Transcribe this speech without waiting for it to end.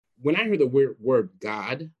when I hear the word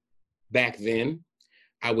God back then,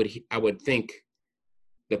 I would think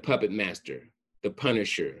the puppet master, the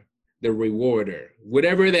punisher, the rewarder,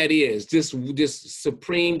 whatever that is, just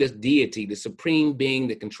supreme, this deity, the supreme being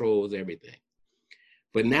that controls everything.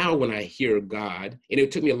 But now when I hear God, and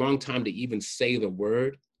it took me a long time to even say the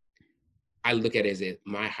word, I look at it as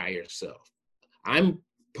my higher self. I'm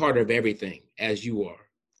part of everything, as you are,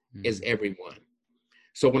 as everyone.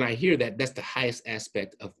 So when I hear that, that's the highest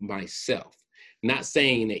aspect of myself. Not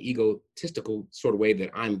saying in an egotistical sort of way that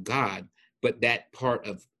I'm God, but that part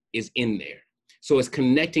of is in there. So it's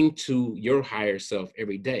connecting to your higher self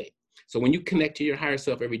every day. So when you connect to your higher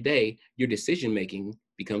self every day, your decision-making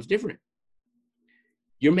becomes different.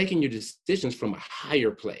 You're making your decisions from a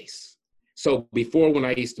higher place. So before, when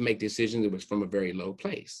I used to make decisions, it was from a very low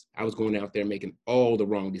place. I was going out there making all the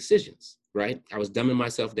wrong decisions, right? I was dumbing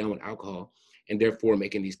myself down with alcohol and therefore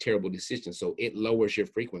making these terrible decisions. So it lowers your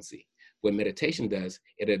frequency. What meditation does,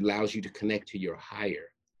 it allows you to connect to your higher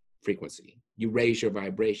frequency. You raise your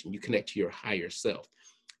vibration, you connect to your higher self.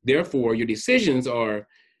 Therefore, your decisions are,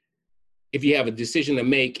 if you have a decision to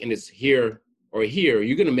make and it's here or here,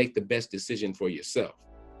 you're gonna make the best decision for yourself.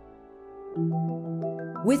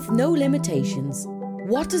 With no limitations,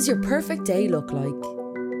 what does your perfect day look like?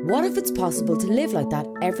 What if it's possible to live like that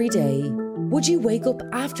every day? Would you wake up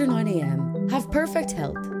after 9 a.m, have perfect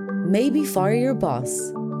health, maybe fire your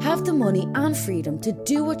boss, have the money and freedom to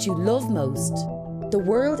do what you love most? The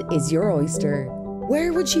world is your oyster.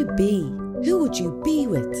 Where would you be? Who would you be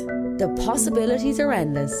with? The possibilities are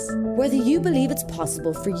endless. Whether you believe it's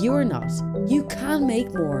possible for you or not, you can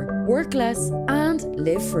make more, work less, and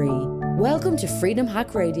live free. Welcome to Freedom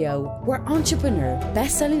Hack Radio, where entrepreneur,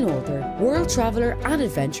 best-selling author, world traveller and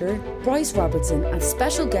adventurer Bryce Robertson and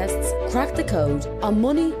special guests crack the code on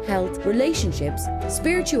money, health, relationships,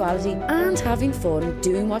 spirituality and having fun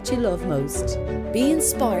doing what you love most. Be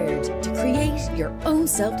inspired to create your own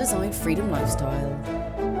self-designed freedom lifestyle.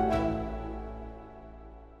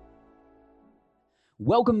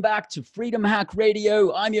 Welcome back to Freedom Hack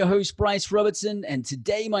Radio. I'm your host, Bryce Robertson, and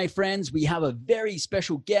today, my friends, we have a very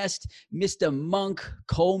special guest, Mr. Monk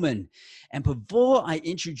Coleman. And before I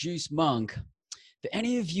introduce Monk, for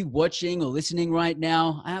any of you watching or listening right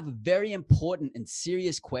now, I have a very important and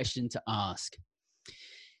serious question to ask.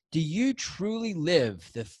 Do you truly live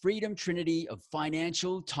the freedom trinity of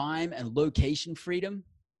financial, time, and location freedom?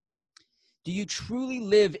 Do you truly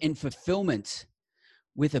live in fulfillment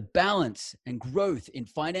with a balance and growth in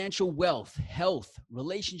financial wealth, health,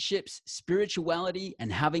 relationships, spirituality,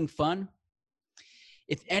 and having fun?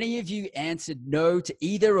 If any of you answered no to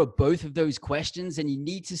either or both of those questions, then you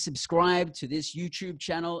need to subscribe to this YouTube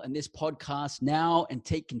channel and this podcast now and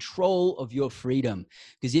take control of your freedom.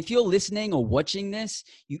 Because if you're listening or watching this,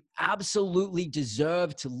 you absolutely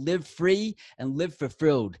deserve to live free and live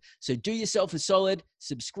fulfilled. So do yourself a solid,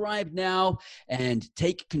 subscribe now, and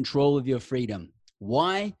take control of your freedom.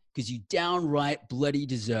 Why? Because you downright bloody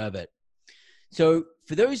deserve it. So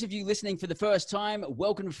for those of you listening for the first time,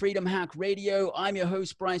 welcome to Freedom Hack Radio. I'm your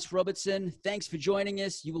host, Bryce Robertson. Thanks for joining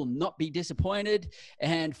us. You will not be disappointed.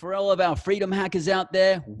 And for all of our freedom hackers out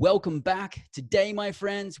there, welcome back. Today, my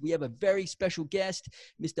friends, we have a very special guest,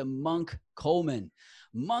 Mr. Monk Coleman.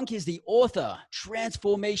 Monk is the author,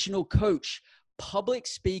 transformational coach, public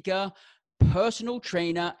speaker, personal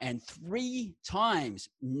trainer, and 3 times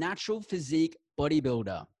natural physique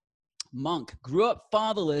bodybuilder. Monk grew up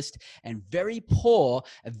fatherless and very poor,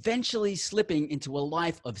 eventually slipping into a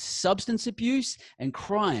life of substance abuse and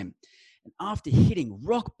crime. And after hitting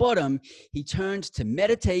rock bottom, he turned to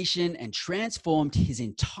meditation and transformed his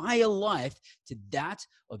entire life to that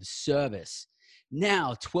of service.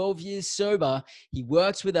 Now, 12 years sober, he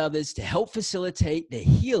works with others to help facilitate their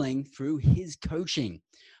healing through his coaching.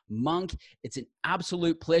 Monk, it's an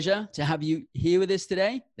absolute pleasure to have you here with us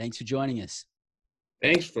today. Thanks for joining us.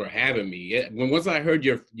 Thanks for having me. Once I heard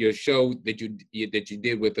your show that you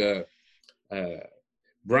did with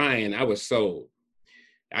Brian, I was sold.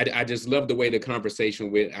 I just love the way the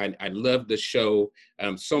conversation went. I love the show.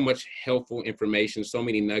 So much helpful information, so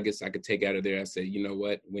many nuggets I could take out of there. I said, you know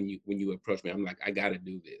what? When you approach me, I'm like, I got to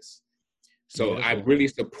do this. So beautiful. I really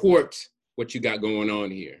support what you got going on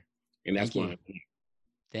here, and that's why I'm here.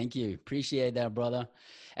 Thank you. Appreciate that, brother.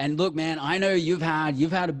 And look, man, I know you've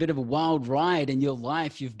had a bit of a wild ride in your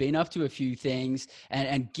life. You've been up to a few things,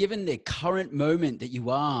 and given the current moment that you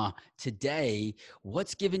are today,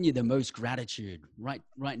 what's given you the most gratitude right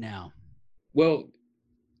now? Well,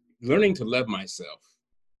 learning to love myself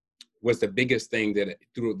was the biggest thing that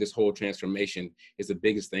through this whole transformation is the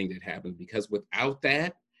biggest thing that happened, because without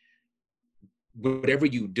that, whatever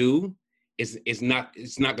you do, it's not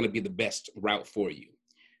going to be the best route for you.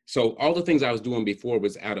 So all the things I was doing before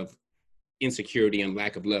was out of insecurity and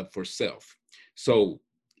lack of love for self. So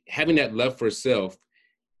having that love for self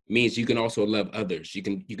means you can also love others. You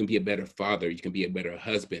can be a better father. You can be a better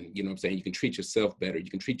husband. You know what I'm saying? You can treat yourself better. You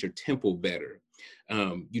can treat your temple better.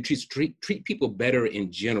 You treat people better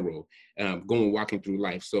in general, walking through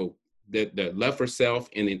life. So the love for self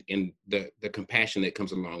and the compassion that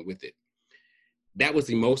comes along with it. That was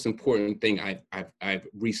the most important thing I've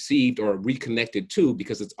received or reconnected to,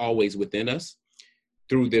 because it's always within us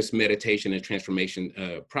through this meditation and transformation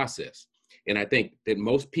process. And I think that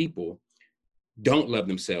most people don't love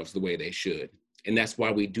themselves the way they should. And that's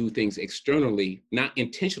why we do things externally, not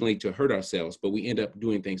intentionally to hurt ourselves, but we end up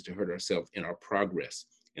doing things to hurt ourselves in our progress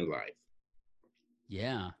in life.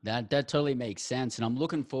 Yeah, that totally makes sense. And I'm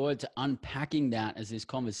looking forward to unpacking that as this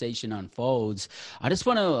conversation unfolds. I just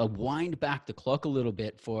want to wind back the clock a little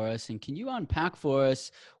bit for us. And can you unpack for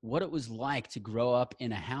us what it was like to grow up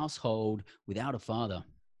in a household without a father?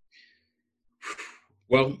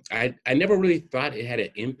 Well, I never really thought it had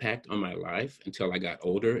an impact on my life until I got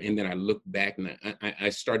older. And then I looked back and I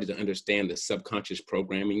started to understand the subconscious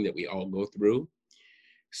programming that we all go through.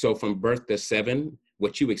 So from birth to 7,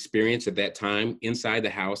 what you experience at that time, inside the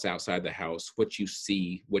house, outside the house, what you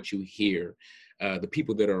see, what you hear, the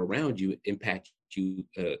people that are around you impact you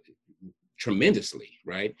tremendously,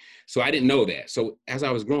 right? So I didn't know that. So as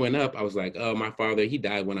I was growing up, I was like, oh, my father, he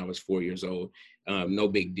died when I was 4 years old. No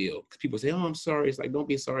big deal. People say, oh, I'm sorry. It's like, don't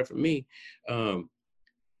be sorry for me.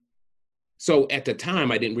 So at the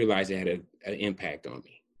time, I didn't realize it had an impact on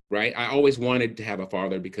me. Right. I always wanted to have a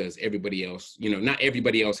father because everybody else, not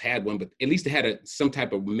everybody else had one, but at least they had some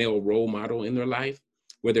type of male role model in their life,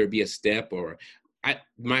 whether it be a step or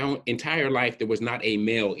my own entire life, there was not a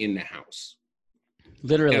male in the house.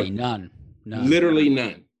 Literally none. Literally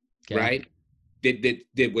none. Okay. Right.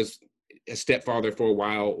 That was a stepfather for a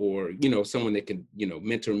while, or, someone that could,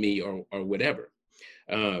 mentor me or whatever.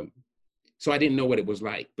 So I didn't know what it was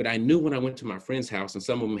like, but I knew when I went to my friend's house, and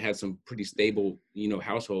some of them had some pretty stable,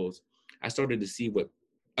 households, I started to see what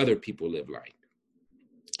other people live like.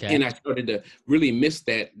 Okay. And I started to really miss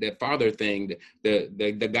that father thing,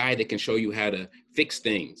 the guy that can show you how to fix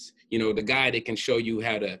things, the guy that can show you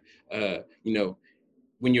how to,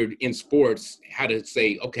 when you're in sports, how to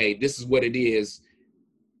say, okay, this is what it is.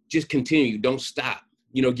 Just continue, don't stop,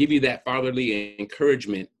 give you that fatherly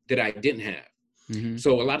encouragement that I didn't have. Mm-hmm.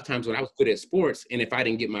 So a lot of times when I was good at sports, and if I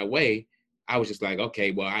didn't get my way, I was just like,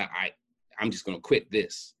 okay, well, I'm just going to quit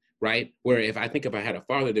this, right? Where if I had a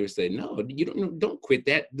father, they would say, no, you don't quit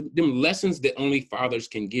that. Them lessons that only fathers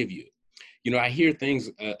can give you. I hear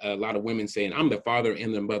things, a lot of women saying, I'm the father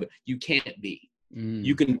and the mother. You can't be.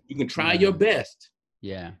 You can try your best.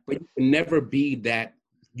 Yeah. But you can never be that.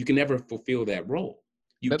 You can never fulfill that role.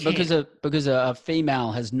 Because a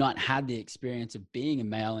female has not had the experience of being a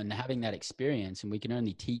male and having that experience, and we can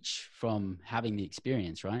only teach from having the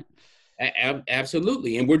experience, right?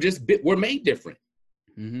 Absolutely. And we're made different.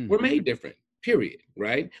 Mm-hmm. We're made different, period,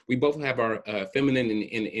 right? We both have our feminine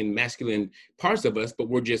and masculine parts of us, but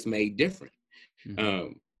we're just made different.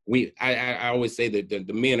 Mm-hmm. I always say that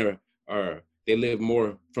the men are they live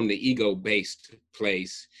more from the ego-based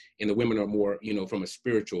place, and the women are more, from a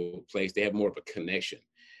spiritual place. They have more of a connection.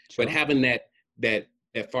 Sure. But having that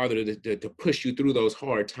father to push you through those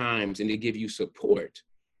hard times and to give you support,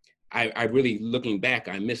 I really, looking back,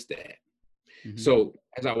 I missed that. Mm-hmm. So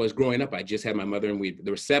as I was growing up, I just had my mother, and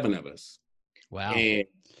there were 7 of us. Wow. And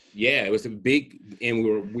yeah, it was a big,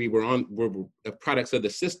 and we were the products of the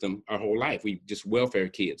system our whole life. We just welfare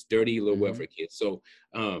kids, dirty little welfare kids. So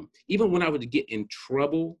even when I would get in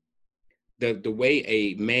trouble, the way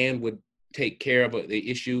a man would take care of the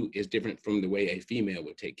issue is different from the way a female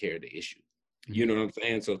would take care of the issue. You know what I'm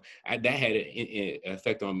saying? So that had an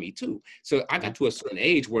effect on me too. So I got to a certain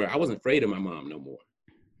age where I wasn't afraid of my mom no more.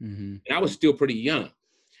 Mm-hmm. And I was still pretty young.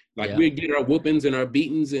 Like we'd get our whoopings and our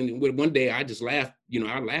beatings. And one day I just laughed,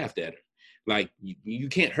 I laughed at her. Like, you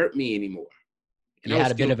can't hurt me anymore. And you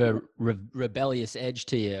had a bit of a rebellious edge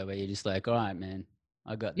to you where you're just like, all right, man,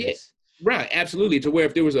 I got this. Right. Absolutely. To where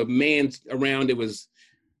if there was a man around that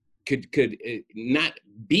could not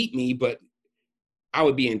beat me, but I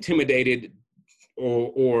would be intimidated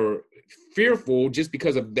or fearful just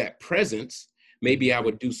because of that presence, maybe I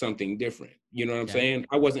would do something different. You know what I'm saying?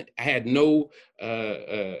 I had no,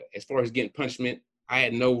 as far as getting punishment, I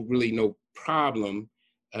had no problem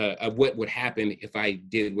of what would happen if I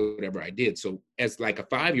did whatever I did. So as like a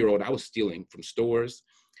 5-year-old, I was stealing from stores.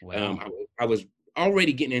 Wow. I was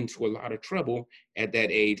already getting into a lot of trouble at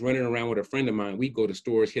that age, running around with a friend of mine. We go to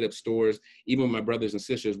stores, hit up stores, even with my brothers and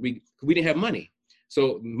sisters, we didn't have money.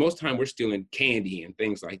 So most time we're stealing candy and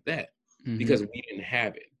things like that because we didn't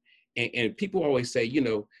have it. And people always say, you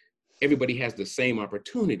know, everybody has the same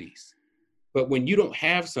opportunities. But when you don't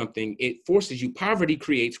have something, it forces you. Poverty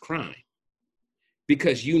creates crime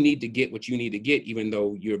because you need to get what you need to get, even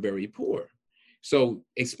though you're very poor. So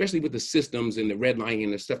especially with the systems and the redlining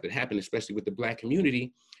and the stuff that happened, especially with the Black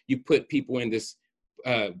community, you put people in this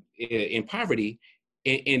in poverty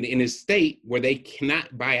in a state where they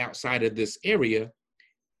cannot buy outside of this area,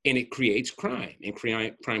 and it creates crime, and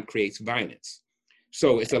crime creates violence.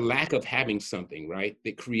 So it's a lack of having something, right,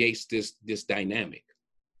 that creates this dynamic.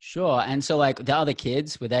 Sure. And so like the other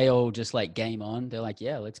kids, were they all just like game on? They're like,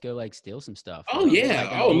 yeah, let's go like steal some stuff. Oh yeah.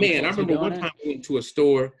 Like, oh man. I remember one time we went to a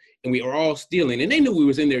store and we were all stealing, and they knew we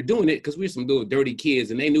was in there doing it because we were some little dirty kids,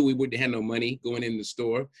 and they knew we wouldn't have no money going in the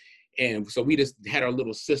store. And so we just had our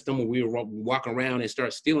little system where we would walk around and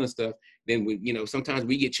start stealing stuff. Then we, you know, sometimes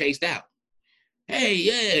we get chased out. Hey,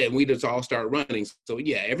 yeah, and we just all start running. So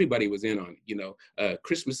yeah, everybody was in on it, you know.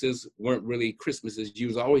 Christmases weren't really Christmases. You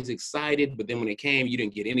was always excited, but then when it came, you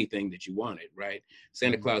didn't get anything that you wanted, right?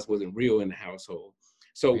 Santa Claus wasn't real in the household.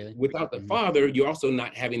 So without the father, you're also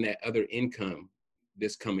not having that other income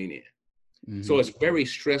that's coming in. So it's very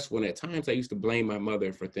stressful. And at times I used to blame my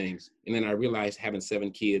mother for things. And then I realized having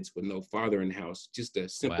 7 kids with no father in the house, just a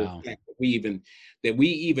simple fact that we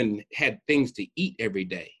even had things to eat every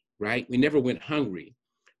day. Right? We never went hungry,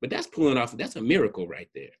 but that's a miracle right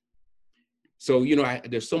there. So, you know,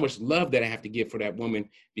 there's so much love that I have to give for that woman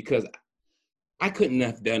because I couldn't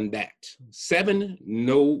have done that. 7,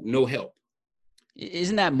 no help.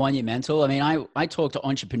 Isn't that monumental? I mean, I talk to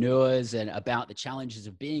entrepreneurs and about the challenges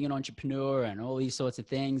of being an entrepreneur and all these sorts of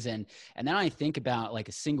things. And then I think about like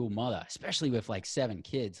a single mother, especially with like 7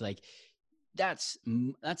 kids, like that's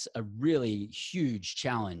a really huge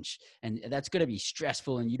challenge, and that's going to be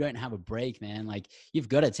stressful, and you don't have a break, man. Like you've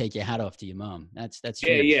got to take your hat off to your mom. That's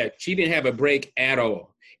huge. Yeah. She didn't have a break at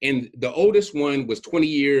all. And the oldest one was 20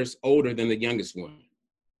 years older than the youngest one.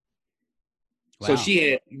 Wow. So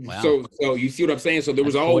she had, so you see what I'm saying? So there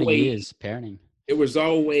was always 40 years parenting. It was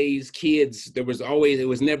always kids. It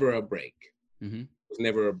was never a break. It was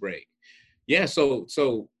never a break. Yeah. So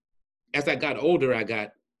as I got older, I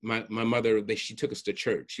got, my mother, she took us to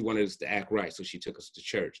church. She wanted us to act right, so she took us to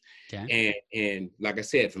church. Okay. And like I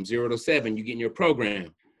said, from 0 to 7, you get in your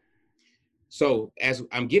program. So as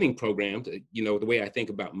I'm getting programmed, you know, the way I think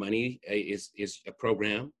about money is a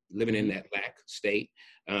program, living in that lack state.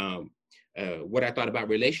 What I thought about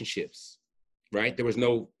relationships, right? There was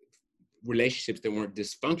no relationships that weren't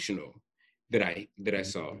dysfunctional that I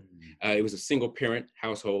saw. It was a single parent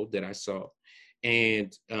household that I saw,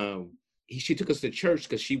 and she took us to church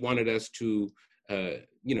because she wanted us to,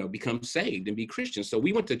 you know, become saved and be Christians. So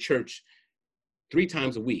we went to church 3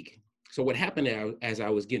 times a week. So what happened as I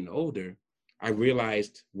was getting older, I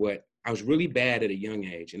realized what I was really bad at a young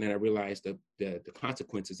age. And then I realized the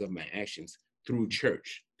consequences of my actions through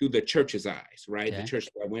church, through the church's eyes, right? Okay. The church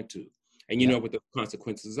that I went to. And you know what the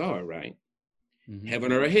consequences are, right?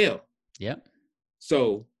 Heaven or hell. Yep.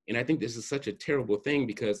 So, and I think this is such a terrible thing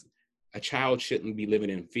because a child shouldn't be living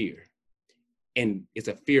in fear. And it's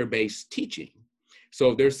a fear-based teaching.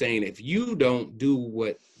 So they're saying if you don't do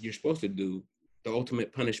what you're supposed to do, the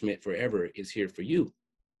ultimate punishment forever is here for you.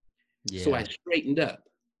 Yeah. So I straightened up.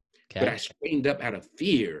 Okay. But I straightened up out of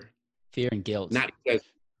fear. Fear and guilt. Not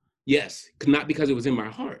because it was in my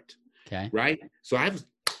heart. Okay. Right? So I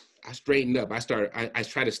straightened up. I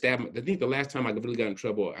tried to stab. I think the last time I really got in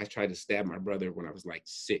trouble, I tried to stab my brother when I was like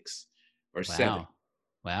 6 or 7.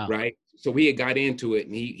 Wow. Right. So we had got into it,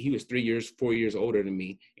 and he was 4 years older than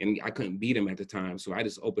me, and I couldn't beat him at the time. So I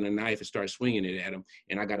just opened a knife and started swinging it at him,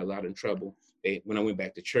 and I got a lot in trouble. When I went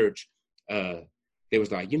back to church, they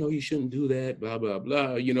was like, you know, you shouldn't do that, blah, blah,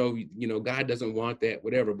 blah. You know, God doesn't want that,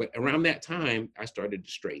 whatever. But around that time, I started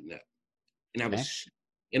to straighten up, and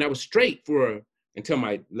I was straight until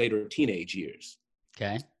my later teenage years.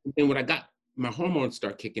 Okay. And when I got my hormones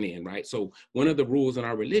start kicking in, right? So one of the rules in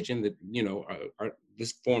our religion that, you know,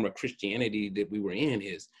 this form of Christianity that we were in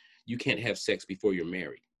is you can't have sex before you're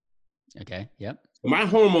married. Okay. Yep. So my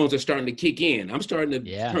hormones are starting to kick in. I'm starting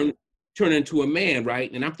to turn into a man,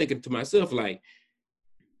 right? And I'm thinking to myself, like,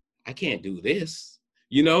 I can't do this.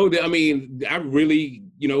 You know, I mean, I really,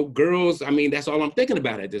 you know, girls, I mean, that's all I'm thinking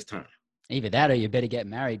about at this time. Either that or you better get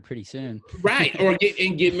married pretty soon. Right. Or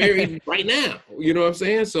get married right now. You know what I'm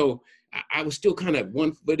saying? So I was still kind of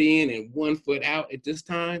 1 foot in and 1 foot out at this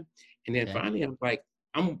time. And then finally I was like,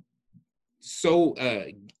 I'm so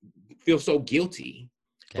feel so guilty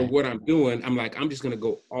for what I'm doing. I'm like, I'm just going to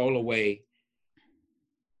go all the way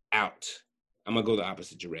out. I'm going to go the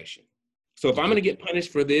opposite direction. So if I'm going to get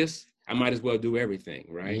punished for this, I might as well do everything,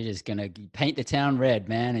 right? You're just going to paint the town red,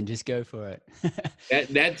 man, and just go for it.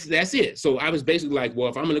 That's it. So I was basically like, well,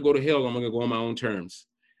 if I'm going to go to hell, I'm going to go on my own terms.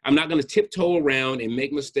 I'm not going to tiptoe around and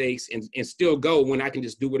make mistakes and still go when I can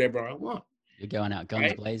just do whatever I want. You're going out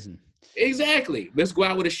guns blazing. Exactly. Let's go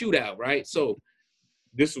out with a shootout, right? So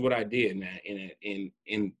this is what I did, man.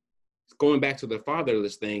 And going back to the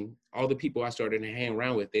fatherless thing, all the people I started to hang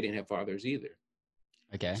around with, they didn't have fathers either.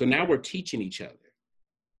 Okay. So now we're teaching each other.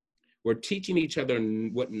 We're teaching each other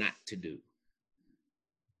what not to do.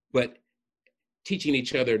 But teaching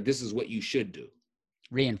each other, this is what you should do.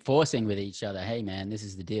 Reinforcing with each other, hey, man, this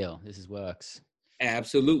is the deal. This works.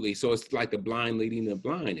 Absolutely. So it's like the blind leading the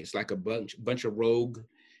blind. It's like a bunch of rogue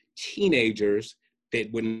teenagers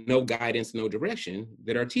that with no guidance, no direction,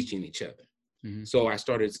 that are teaching each other. Mm-hmm. So I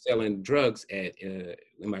started selling drugs in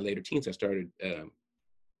my later teens. I started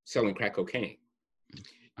selling crack cocaine.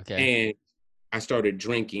 Okay. And I started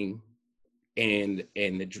drinking and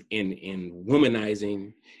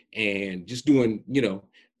womanizing and just doing,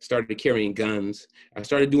 started carrying guns. I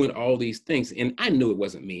started doing all these things, and I knew it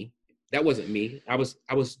wasn't me. That wasn't me. I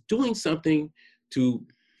was doing something to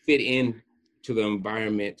fit in to the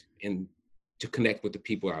environment and to connect with the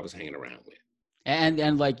people I was hanging around with.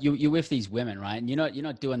 And like you're with these women, right? And you're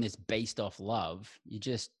not doing this based off love.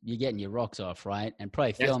 You're getting your rocks off, right? And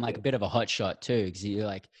probably feeling like a bit of a hot shot too, because you're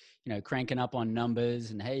like, cranking up on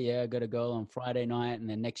numbers and hey, yeah, I got a girl on Friday night, and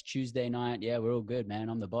then next Tuesday night, yeah, we're all good, man.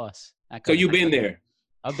 I'm the boss. So you've been there.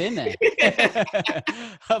 I've been there.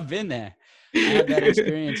 I've been there. I had that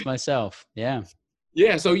experience myself. Yeah.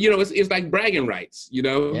 Yeah. So, it's like bragging rights,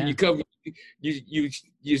 Yeah. You come,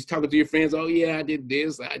 you're talking to your friends. Oh yeah, I did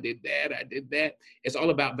this, I did that. It's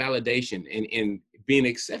all about validation and being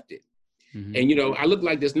accepted. Mm-hmm. And, I look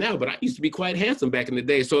like this now, but I used to be quite handsome back in the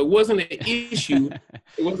day. So it wasn't an issue.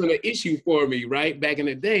 It wasn't an issue for me, right? Back in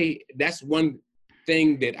the day, that's one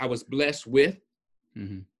thing that I was blessed with.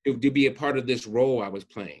 Mm-hmm. To be a part of this role I was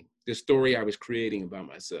playing, this story I was creating about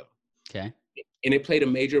myself. Okay. And it played a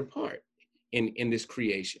major part in this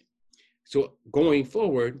creation. So going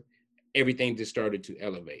forward, everything just started to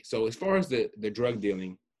elevate. So as far as the drug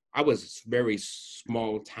dealing, I was very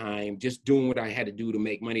small time, just doing what I had to do to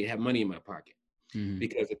make money, to have money in my pocket. Mm-hmm.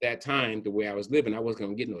 Because at that time, the way I was living, I wasn't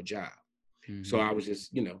going to get no job. Mm-hmm. So I was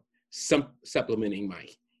just, supplementing my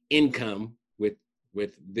income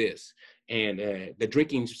with this. And the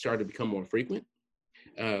drinking started to become more frequent.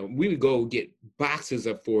 We would go get boxes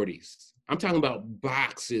of 40s. I'm talking about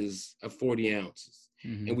boxes of 40 ounces.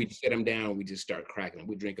 Mm-hmm. And we'd set them down. We just start cracking them.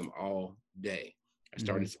 We drink them all day. I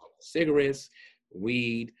started smoking cigarettes,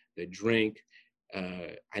 weed, the drink.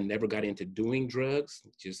 I never got into doing drugs,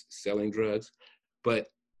 just selling drugs. But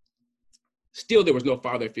still, there was no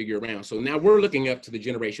father figure around. So now we're looking up to the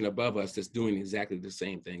generation above us that's doing exactly the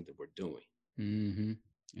same thing that we're doing. Mm-hmm.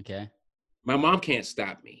 Okay. My mom can't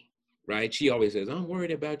stop me, right? She always says, I'm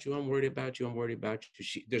worried about you. I'm worried about you. I'm worried about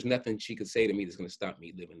you. There's nothing she could say to me that's going to stop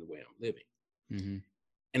me living the way I'm living. Mm-hmm.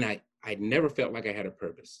 And I never felt like I had a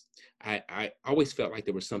purpose. I always felt like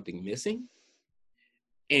there was something missing.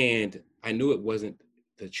 And I knew it wasn't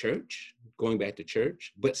the church, going back to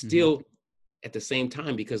church, but still at the same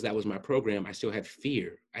time, because that was my program, I still had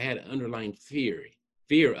fear. I had an underlying fear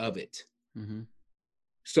of it. Mm-hmm.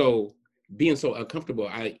 So being so uncomfortable,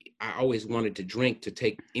 I always wanted to drink to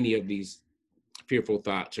take any of these fearful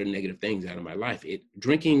thoughts or negative things out of my life.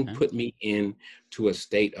 Drinking put me into a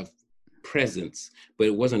state of presence, but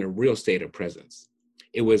it wasn't a real state of presence.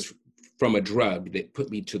 It was from a drug that put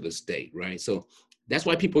me to the state, right? So that's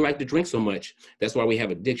why people like to drink so much. That's why we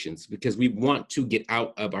have addictions, because we want to get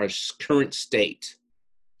out of our current state.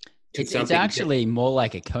 It's actually more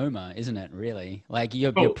like a coma, isn't it, really? Like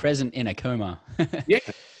you're present in a coma. Yeah,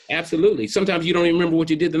 absolutely. Sometimes you don't even remember what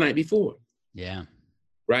you did the night before. Yeah.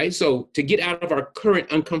 Right? So to get out of our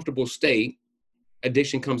current uncomfortable state,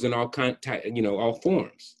 addiction comes in all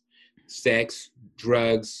forms. Sex,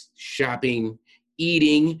 drugs, shopping,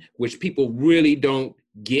 eating, which people really don't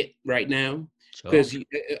get right now. Because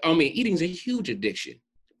eating is a huge addiction,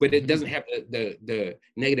 but it doesn't have the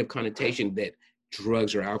negative connotation that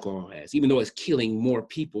drugs or alcohol has, even though it's killing more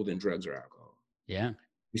people than drugs or alcohol. Yeah.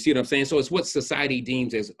 You see what I'm saying? So it's what society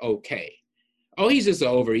deems as okay. Oh, he's just an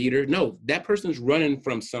overeater. No, that person's running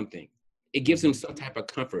from something. It gives them some type of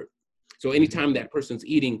comfort. So anytime that person's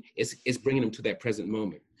eating, it's bringing them to that present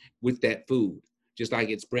moment with that food. just like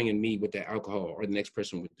it's bringing me with the alcohol or the next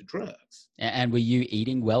person with the drugs. And were you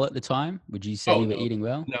eating well at the time? Would you say you were eating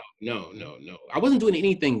well? No. I wasn't doing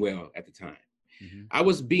anything well at the time. Mm-hmm. I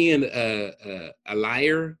was being a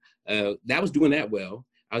liar. That was doing that well.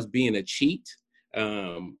 I was being a cheat.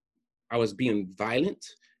 I was being violent.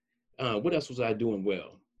 What else was I doing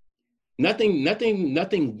well? Nothing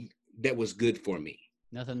that was good for me.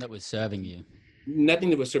 Nothing that was serving you. Nothing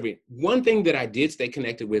that was serving. One thing that I did stay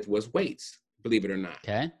connected with was weights, believe it or not.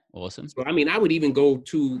 Okay, awesome. So, I mean, I would even go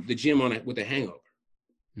to the gym with a hangover.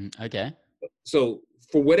 Okay. So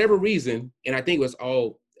for whatever reason, and I think it was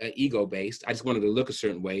all ego-based, I just wanted to look a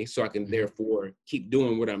certain way so I can therefore keep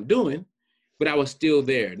doing what I'm doing. But I was still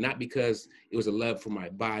there, not because it was a love for my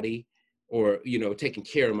body or, taking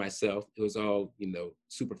care of myself. It was all,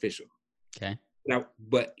 superficial. Okay.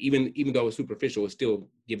 But even though it was superficial, it was still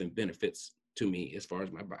giving benefits to me as far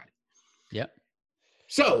as my body. Yep.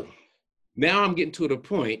 So now I'm getting to the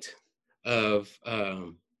point of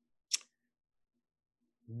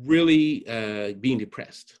really being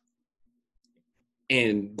depressed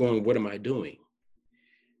and going, what am I doing?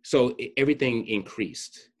 So everything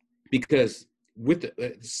increased because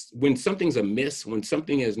when something's amiss, when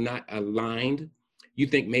something is not aligned, you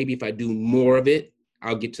think maybe if I do more of it,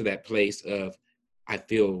 I'll get to that place of I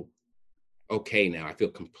feel okay now. I feel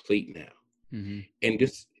complete now. Mm-hmm. And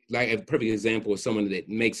just like a perfect example of someone that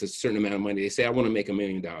makes a certain amount of money, they say, I want to make $1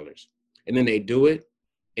 million. And then they do it.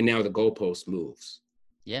 And now the goalpost moves.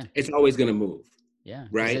 Yeah. It's always going to move. Yeah.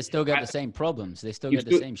 Right. They still got the same problems. They still get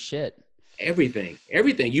the same shit. Everything.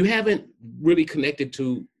 You haven't really connected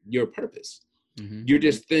to your purpose. Mm-hmm. You're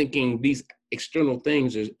just thinking these external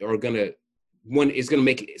things are going to, it's going to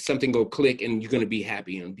make something go click and you're going to be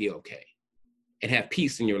happy and be okay and have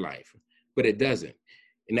peace in your life. But it doesn't.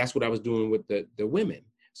 And that's what I was doing with the women.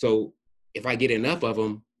 So if I get enough of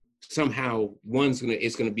them, somehow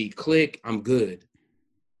it's going to be click, I'm good.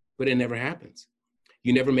 But it never happens.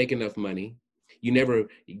 You never make enough money. You never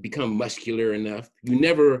become muscular enough. You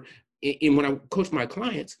never, and when I coach my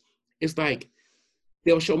clients, it's like,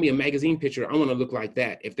 they'll show me a magazine picture. I want to look like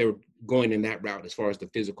that if they're going in that route as far as the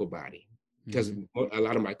physical body. Because a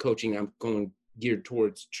lot of my coaching, I'm going geared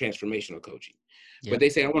towards transformational coaching. Yep. But they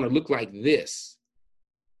say, I want to look like this.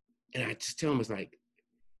 And I just tell them, it's like,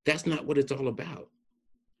 that's not what it's all about.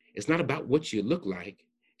 It's not about what you look like.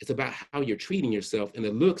 It's about how you're treating yourself. And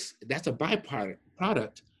the looks, that's a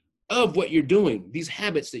byproduct of what you're doing, these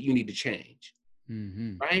habits that you need to change.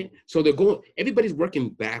 Mm-hmm. Right? So everybody's working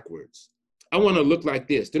backwards. I want to look like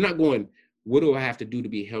this. They're not going, what do I have to do to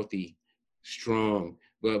be healthy, strong?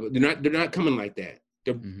 Well, they're not coming like that.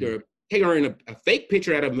 They're taking a fake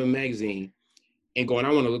picture out of a magazine and going,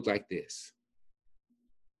 I want to look like this.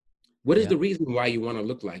 What is the reason why you want to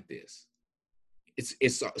look like this?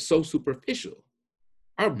 It's so superficial.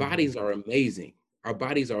 Our bodies are amazing. Our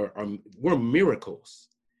bodies we're miracles,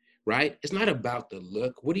 right? It's not about the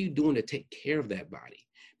look. What are you doing to take care of that body?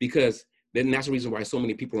 Because then that's the reason why so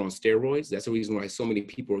many people are on steroids. That's the reason why so many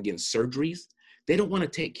people are getting surgeries. They don't want to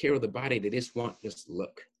take care of the body. They just want this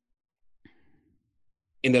look.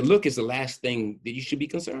 And the look is the last thing that you should be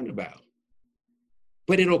concerned about.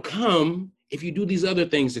 But it'll come if you do these other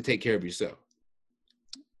things to take care of yourself.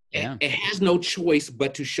 Yeah. It has no choice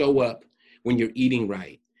but to show up when you're eating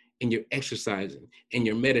right and you're exercising and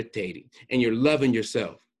you're meditating and you're loving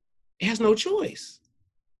yourself. It has no choice,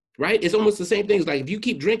 right? It's almost the same thing. It's like if you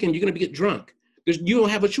keep drinking, you're going to get drunk. You don't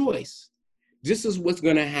have a choice. This is what's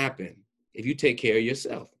going to happen if you take care of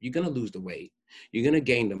yourself. You're going to lose the weight. You're going to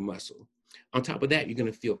gain the muscle. On top of that, you're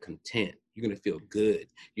going to feel content. You're going to feel good.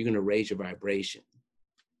 You're going to raise your vibration.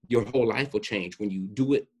 Your whole life will change when you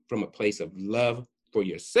do it from a place of love for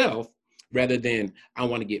yourself rather than I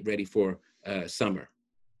want to get ready for summer.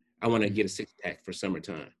 I want to get a six-pack for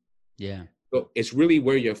summertime. Yeah. So it's really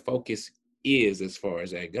where your focus is as far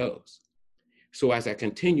as that goes. So as I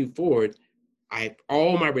continue forward,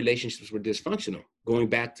 all my relationships were dysfunctional, going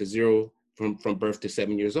back to zero from birth to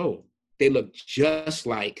 7 years old. They look just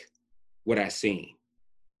like what I seen.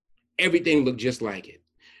 Everything looked just like it,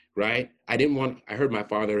 right? I heard my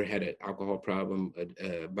father had an alcohol problem,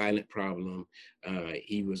 a violent problem.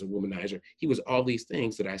 He was a womanizer. He was all these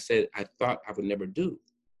things that I thought I would never do.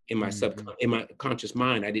 In my in my conscious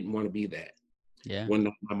mind, I didn't want to be that. Yeah.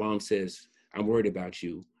 When my mom says, I'm worried about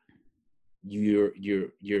you,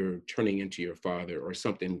 you're turning into your father or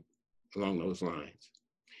something along those lines.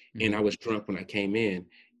 Mm-hmm. And I was drunk when I came in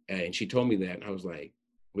and she told me that. And I was like,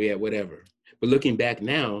 well, yeah, whatever. But looking back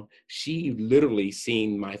now, she literally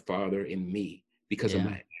seen my father in me because of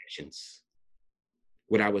my actions,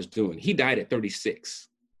 what I was doing. He died at 36.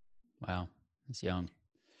 Wow. That's young.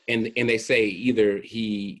 and they say either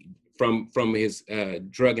he from his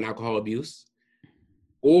drug and alcohol abuse,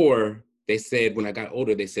 or they said when I got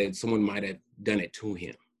older, they said someone might have done it to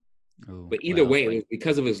him. Oh, But either wow. way, it was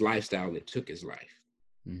because of his lifestyle that took his life.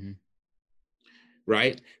 Mm-hmm.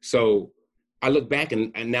 Right. So I look back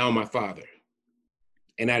and now I'm my father,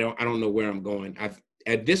 and I don't know where I'm going.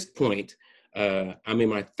 At this point, I'm in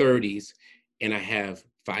my 30s, and I have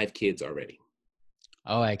 5 kids already.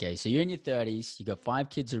 Oh, okay. So you're in your 30s, you got 5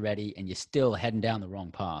 kids already, and you're still heading down the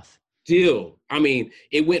wrong path. Still, I mean,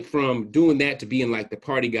 it went from doing that to being like the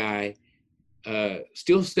party guy,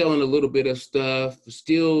 still selling a little bit of stuff,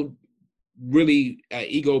 still really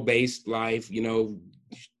ego-based life, you know,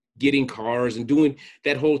 getting cars and doing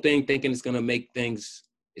that whole thing, thinking it's going to make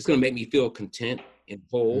me feel content and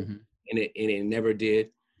whole. Mm-hmm. And it never did.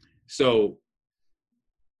 So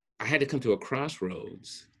I had to come to a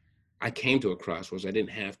crossroads. I came to a crossroads. I didn't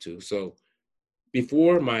have to. So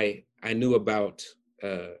before I knew about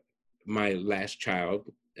my last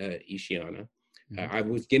child, Ishiana, Mm-hmm. I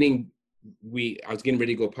was getting ready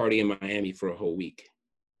to go party in Miami for a whole week.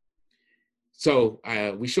 So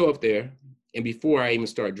we show up there, and before I even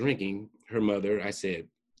start drinking, her mother, I said,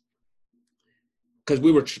 because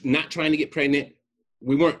we were not trying to get pregnant,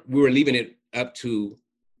 we were leaving it up to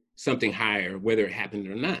something higher, whether it happened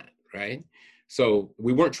or not, right? So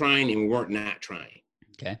we weren't trying and we weren't not trying.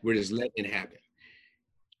 Okay. We're just letting it happen.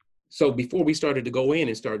 So before we started to go in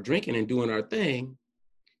and start drinking and doing our thing,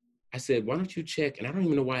 I said, why don't you check? And I don't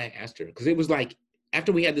even know why I asked her, because it was like,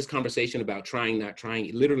 after we had this conversation about trying, not trying,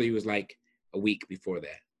 it literally was like a week before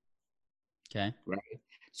that. Okay. Right.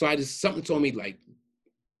 So something told me, like,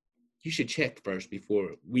 you should check first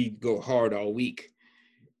before we go hard all week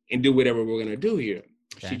and do whatever we're going to do here.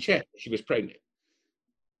 Okay. She checked. She was pregnant.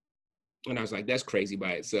 And I was like, that's crazy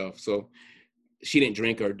by itself. So she didn't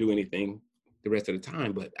drink or do anything the rest of the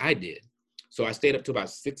time, but I did. So I stayed up to about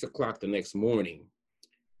 6 o'clock the next morning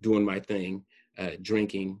doing my thing,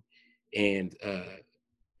 drinking. And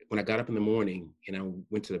when I got up in the morning and I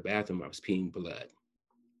went to the bathroom, I was peeing blood.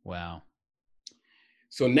 Wow.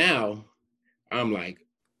 So now I'm like,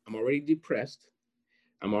 I'm already depressed.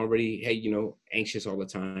 I'm already, anxious all the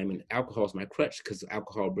time. And alcohol is my crutch, because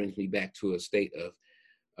alcohol brings me back to a state of,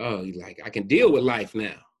 like, I can deal with life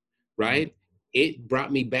now, right? Mm-hmm. It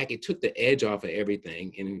brought me back. It took the edge off of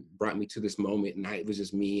everything and brought me to this moment. And it was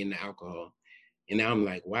just me and the alcohol. And now I'm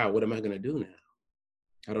like, wow, what am I going to do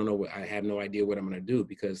now? I don't know. I have no idea what I'm going to do,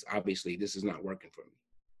 because obviously this is not working for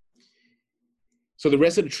me. So the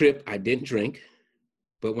rest of the trip, I didn't drink.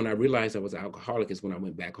 But when I realized I was an alcoholic is when I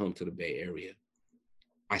went back home to the Bay Area.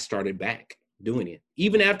 I started back doing it,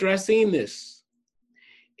 even after I seen this.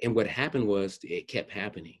 And what happened was it kept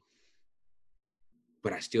happening,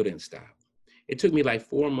 but I still didn't stop. It took me like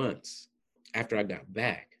 4 months after I got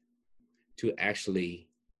back to actually,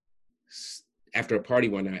 after a party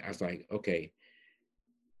one night, I was like, okay,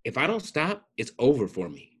 if I don't stop, it's over for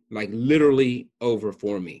me, like literally over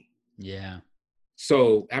for me. Yeah.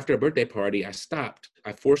 So after a birthday party, I stopped.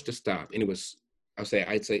 I forced to stop. And it was,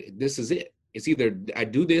 I'd say, this is it. It's either I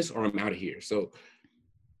do this or I'm out of here. So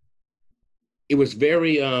it was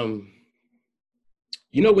very, when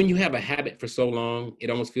you have a habit for so long, it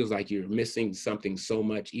almost feels like you're missing something so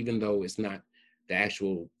much, even though it's not the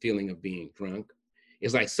actual feeling of being drunk.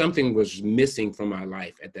 It's like something was missing from my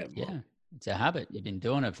life at that moment. Yeah, it's a habit. You've been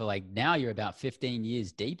doing it for now you're about 15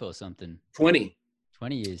 years deep or something. 20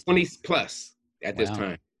 years. 20 plus at this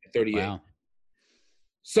time, at 38. Wow.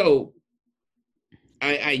 So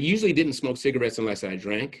I usually didn't smoke cigarettes unless I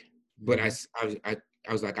drank, but I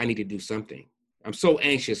was like, I need to do something. I'm so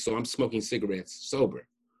anxious, so I'm smoking cigarettes sober.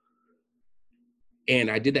 And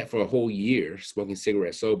I did that for a whole year, smoking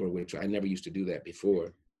cigarettes sober, which I never used to do that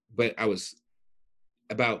before. But I was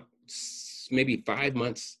about maybe 5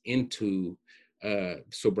 months into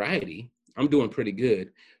sobriety. I'm doing pretty good,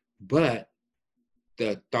 but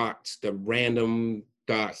the thoughts, the random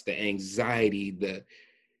thoughts, the anxiety, the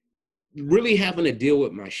really having to deal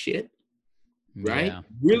with my shit, right? Yeah,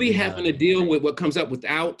 really having to deal with what comes up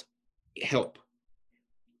without help.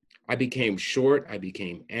 I became short, I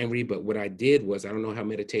became angry, but what I did was, I don't know how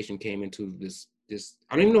meditation came into this,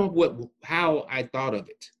 I don't even know how I thought of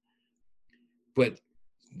it, but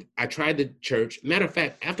I tried the church. Matter of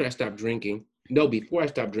fact, after I stopped drinking, before I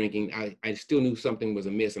stopped drinking, I still knew something was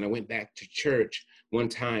amiss, and I went back to church one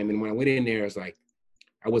time, and when I went in there, I was like,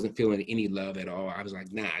 I wasn't feeling any love at all. I was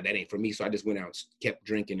like, nah, that ain't for me. So I just went out, kept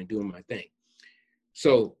drinking and doing my thing.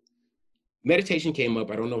 So meditation came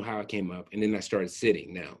up. I don't know how it came up. And then I started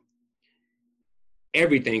sitting. Now,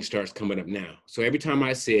 everything starts coming up now. So every time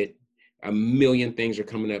I sit, A million things are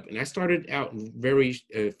coming up. And I started out very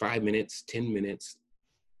 5 minutes, 10 minutes,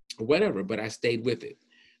 whatever, but I stayed with it.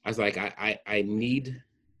 I was like, I need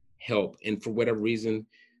help. And for whatever reason,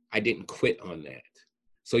 I didn't quit on that.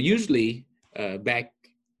 So usually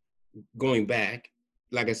going back,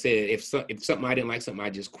 like I said, if something I didn't like something, I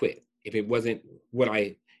just quit. If it wasn't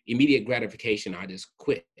immediate gratification, I just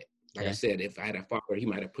quit. Like I said, if I had a father, he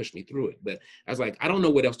might have pushed me through it. But I was like, I don't know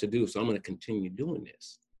what else to do, so I'm going to continue doing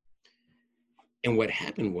this. And what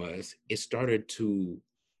happened was it started to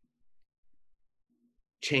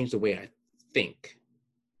change the way I think.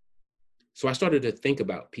 So I started to think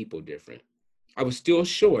about people different. I was still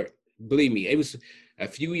short, believe me. It was a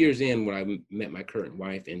few years in when I met my current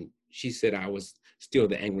wife, and she said I was still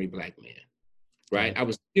the angry Black man, right? I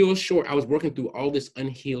was still short. I was working through all this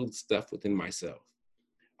unhealed stuff within myself.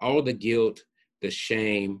 All the guilt, the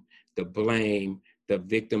shame, the blame, the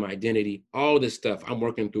victim identity, all this stuff, I'm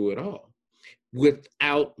working through it all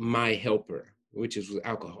without my helper, which is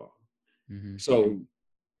alcohol. Mm-hmm. So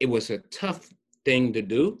it was a tough thing to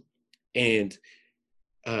do. And,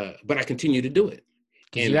 but I continue to do it.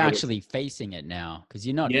 Because you're actually facing it now. Because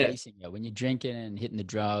you're not facing it. When you're drinking and hitting the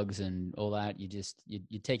drugs and all that,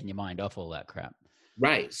 you're taking your mind off all that crap.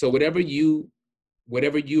 Right. So whatever you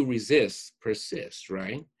resist persists,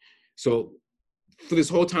 right? So for this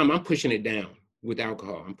whole time, I'm pushing it down with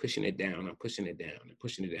alcohol. I'm pushing it down. I'm pushing it down. I'm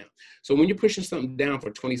pushing it down. So when you're pushing something down for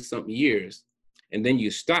 20-something years, and then you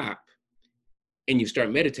stop and you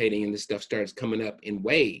start meditating, and this stuff starts coming up in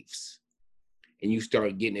waves, and you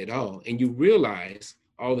start getting it all, and you realize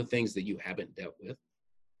all the things that you haven't dealt with.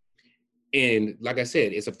 And like I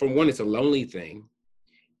said, it's a lonely thing.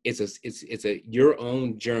 It's a your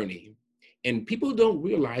own journey. And people don't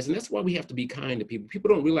realize, and that's why we have to be kind to people. People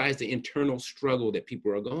don't realize the internal struggle that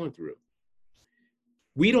people are going through.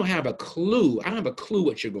 We don't have a clue. I don't have a clue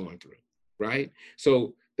what you're going through, right?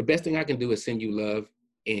 So the best thing I can do is send you love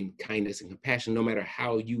and kindness and compassion, no matter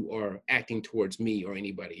how you are acting towards me or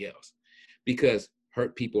anybody else. Because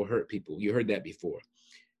hurt people hurt people. You heard that before.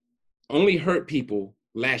 Only hurt people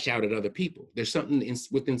lash out at other people. There's something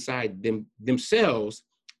inside themselves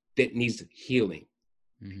that needs healing.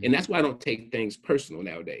 Mm-hmm. And that's why I don't take things personal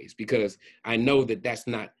nowadays, because I know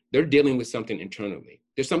that they're dealing with something internally.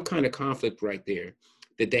 There's some kind of conflict right there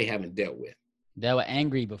that they haven't dealt with. They were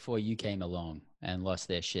angry before you came along and lost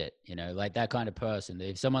their shit, like that kind of person.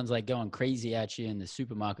 If someone's like going crazy at you in the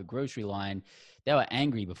supermarket grocery line, they were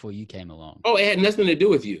angry before you came along. Oh, it had nothing to do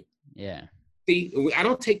with you. Yeah. See, I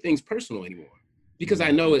don't take things personal anymore, because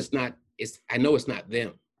I know it's not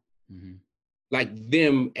them. Mm-hmm. Like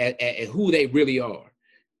them at who they really are.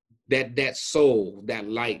 That soul, that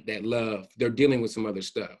light, that love, they're dealing with some other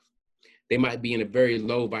stuff. They might be in a very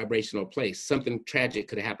low vibrational place. Something tragic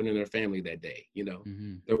could have happened in their family that day.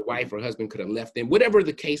 Mm-hmm. Their wife or husband could have left them. Whatever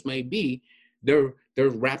the case may be, they're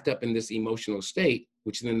wrapped up in this emotional state,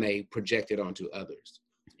 which then they project it onto others.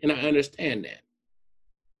 And I understand that.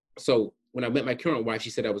 So when I met my current wife, she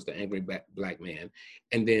said I was the angry Black man.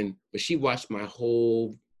 But she watched my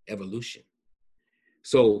whole evolution.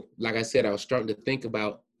 So like I said, I was starting to think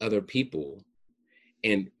about other people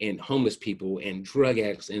and homeless people and drug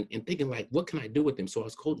addicts and thinking like, what can I do with them? So I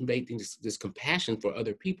was cultivating this compassion for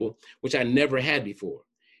other people, which I never had before.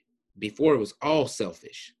 Before it was all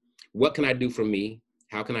selfish. What can I do for me?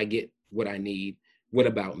 How can I get what I need? What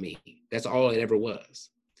about me? That's all it ever was.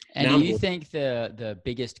 And do you think the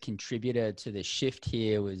biggest contributor to the shift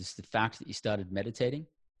here was the fact that you started meditating?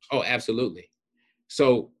 Oh, absolutely.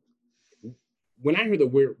 So when I heard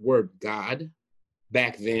the word God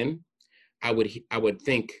back then, I would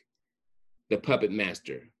think the puppet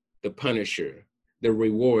master, the punisher, the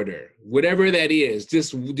rewarder, whatever that is, this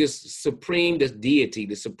supreme, this deity,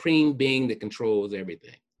 the supreme being that controls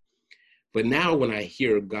everything. But now when I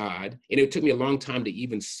hear God, and it took me a long time to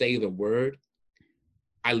even say the word,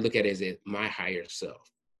 I look at it as my higher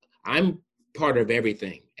self. I'm part of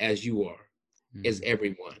everything, as you are, as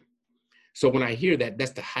everyone. So when I hear that,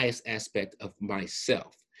 that's the highest aspect of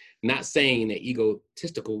myself. Not saying in an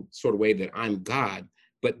egotistical sort of way that I'm God,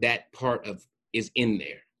 but that part of is in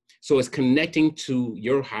there. So it's connecting to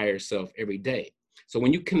your higher self every day. So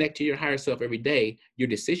when you connect to your higher self every day, your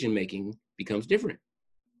decision-making becomes different.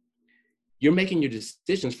 You're making your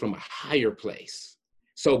decisions from a higher place.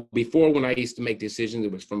 So before, when I used to make decisions,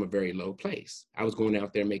 it was from a very low place. I was going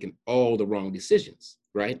out there making all the wrong decisions,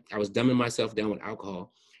 right? I was dumbing myself down with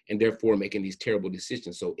alcohol and therefore making these terrible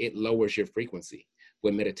decisions. So it lowers your frequency.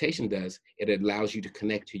 What meditation does, it allows you to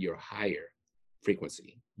connect to your higher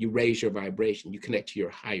frequency. You raise your vibration, you connect to your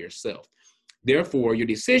higher self. Therefore, your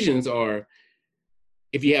decisions are,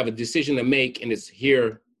 if you have a decision to make and it's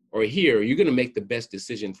here or here, you're going to make the best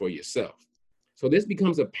decision for yourself. So this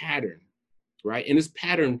becomes a pattern, right? And this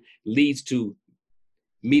pattern leads to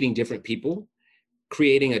meeting different people,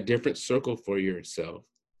 creating a different circle for yourself,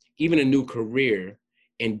 even a new career,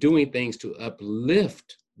 and doing things to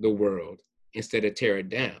uplift the world instead of tear it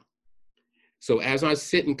down. So as I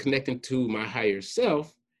sit and connecting to my higher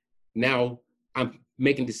self, now I'm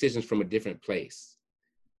making decisions from a different place,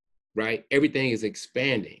 right? Everything is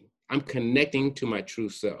expanding. I'm connecting to my true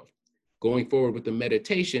self. Going forward with the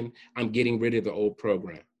meditation, I'm getting rid of the old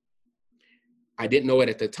program. I didn't know it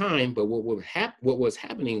at the time, but what was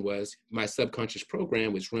happening was my subconscious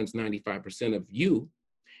program, which runs 95% of you.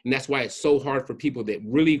 And that's why it's so hard for people that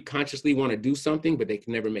really consciously want to do something, but they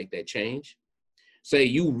can never make that change. Say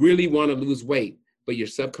you really want to lose weight, but your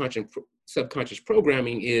subconscious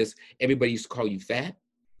programming is everybody used to call you fat.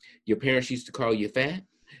 Your parents used to call you fat.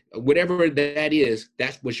 Whatever that is,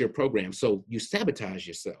 that was your program. So you sabotage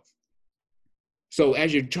yourself. So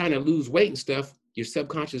as you're trying to lose weight and stuff, your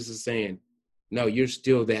subconscious is saying, no, you're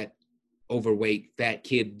still that overweight, fat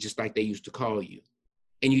kid, just like they used to call you.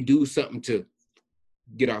 And you do something to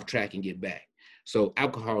get off track and get back. So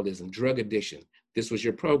alcoholism, drug addiction, this was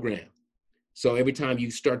your program. So every time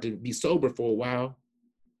you start to be sober for a while,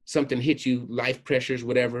 something hits you, life pressures,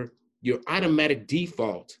 whatever, your automatic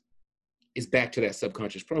default is back to that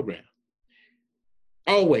subconscious program.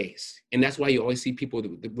 Always. And that's why you always see people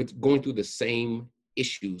with going through the same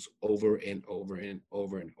issues over and over and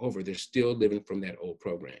over and over. They're still living from that old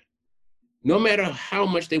program. No matter how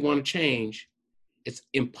much they want to change, it's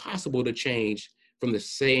impossible to change from the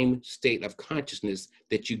same state of consciousness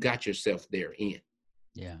that you got yourself there in.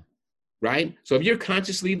 Yeah. Right? So if you're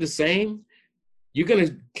consciously the same, you're going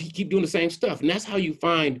to keep doing the same stuff. And that's how you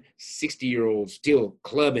find 60-year-olds still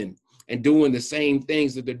clubbing and doing the same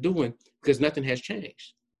things that they're doing, because nothing has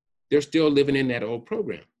changed. They're still living in that old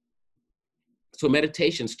program. So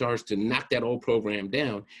meditation starts to knock that old program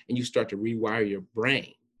down, and you start to rewire your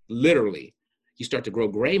brain. Literally, you start to grow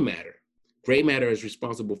gray matter. Gray matter is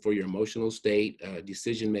responsible for your emotional state,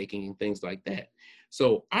 decision-making, and things like that.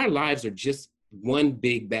 So our lives are just one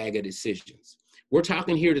big bag of decisions. We're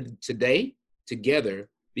talking here today together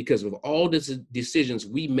because of all the decisions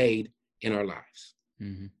we made in our lives.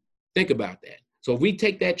 Mm-hmm. Think about that. So if we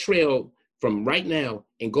take that trail from right now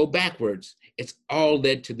and go backwards, it's all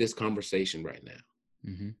led to this conversation right now.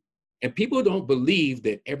 Mm-hmm. And people don't believe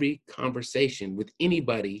that every conversation with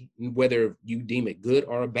anybody, whether you deem it good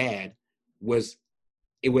or bad, was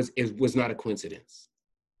not a coincidence.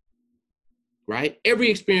 Right? Every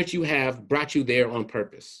experience you have brought you there on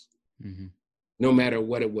purpose, mm-hmm. no matter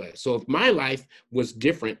what it was. So if my life was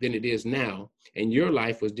different than it is now, and your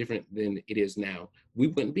life was different than it is now, we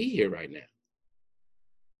wouldn't be here right now.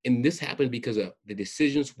 And this happened because of the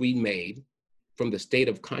decisions we made from the state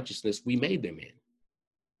of consciousness we made them in.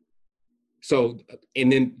 So, and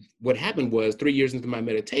then what happened was 3 years into my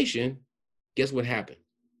meditation, guess what happened?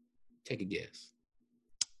 Take a guess.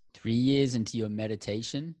 3 years into your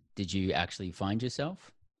meditation, did you actually find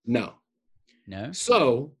yourself? No. No?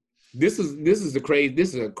 So this is a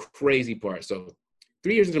crazy part. So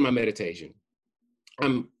 3 years into my meditation,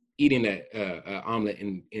 I'm eating an omelet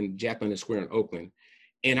in Jack London Square in Oakland.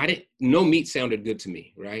 And no meat sounded good to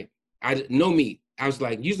me, right? No meat. I was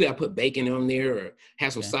like, usually I put bacon on there or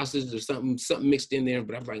have some sausage or something mixed in there,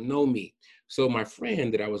 but I was like, no meat. So my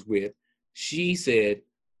friend that I was with, she said,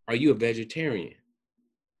 "Are you a vegetarian?"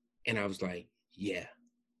 And I was like, yeah.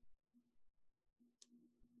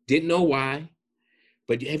 Didn't know why,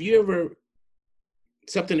 but have you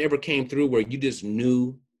something ever came through where you just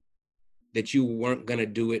knew that you weren't going to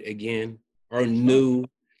do it again, or knew,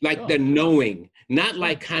 like the knowing, not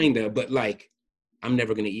like kinda, but like, I'm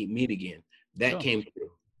never going to eat meat again. That came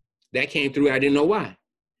through. That came through. I didn't know why.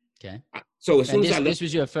 Okay. So as soon as this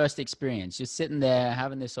was your first experience, you're sitting there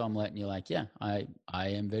having this omelet and you're like, yeah, I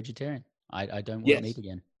am vegetarian. I don't want meat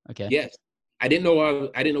again. Okay. Yes. I didn't know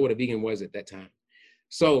what a vegan was at that time.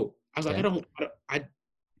 So I was like,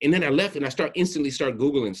 and then I left and I instantly start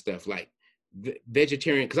Googling stuff like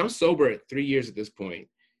vegetarian, because I'm sober at 3 years at this point,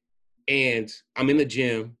 and I'm in the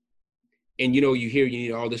gym, and you hear you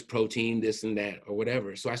need all this protein, this and that, or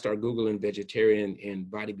whatever. So I start Googling vegetarian and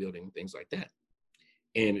bodybuilding, things like that.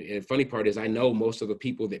 And the funny part is I know most of the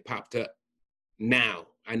people that popped up now.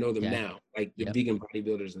 I know them now, like the vegan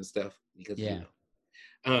bodybuilders and stuff, because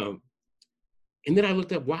and then I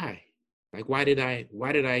looked up why. Like, why did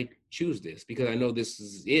I choose this? Because I know this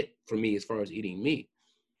is it for me as far as eating meat.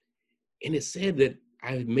 And it said that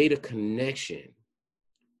I made a connection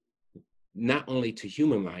not only to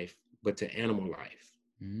human life, but to animal life,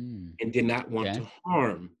 and did not want to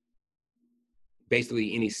harm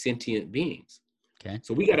basically any sentient beings. Okay.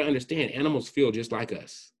 So we got to understand animals feel just like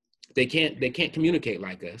us. They can't communicate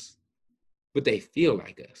like us, but they feel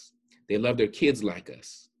like us. They love their kids like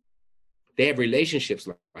us. They have relationships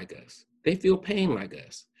like us. They feel pain like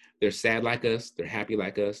us. They're sad like us. They're happy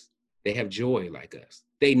like us. They have joy like us.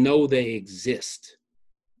 They know they exist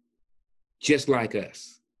just like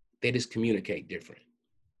us. They just communicate different.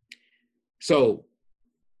 So,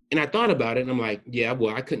 and I thought about it and I'm like, yeah,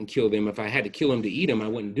 well, I couldn't kill them. If I had to kill them to eat them, I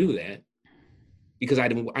wouldn't do that because I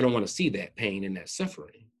don't want to see that pain and that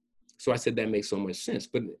suffering. So I said, that makes so much sense.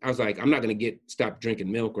 But I was like, I'm not going to stop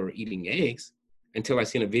drinking milk or eating eggs until I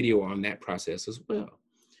seen a video on that process as well.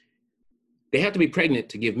 They have to be pregnant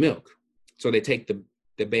to give milk. So they take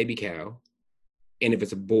the baby cow, and if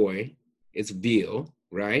it's a boy, it's veal,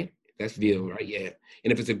 right? That's veal, right? Yeah.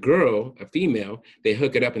 And if it's a girl, a female, they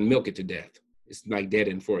hook it up and milk it to death. It's like dead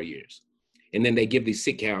in 4 years. And then they give these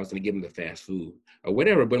sick cows and they give them the fast food or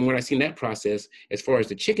whatever. But when I seen that process, as far as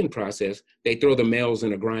the chicken process, they throw the males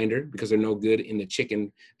in a grinder because they're no good in the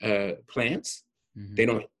chicken plants. Mm-hmm.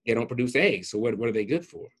 They don't produce eggs. So what are they good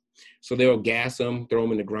for? So they'll gas them, throw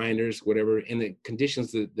them in the grinders, whatever. And the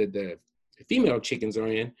conditions that the female chickens are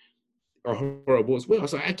in are horrible as well.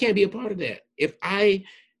 So I can't be a part of that. If I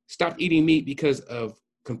stopped eating meat because of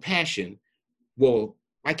compassion, well,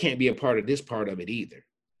 I can't be a part of this part of it either,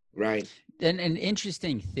 right? And an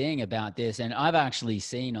interesting thing about this, and I've actually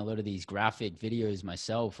seen a lot of these graphic videos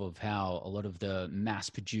myself of how a lot of the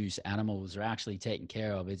mass-produced animals are actually taken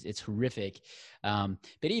care of. It's horrific. But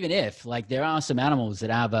even if, like, there are some animals that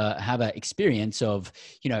have a experience of,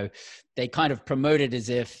 they kind of promote it as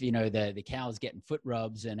if, the cow's getting foot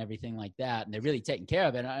rubs and everything like that, and they're really taking care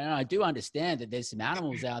of it. And I do understand that there's some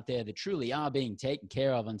animals out there that truly are being taken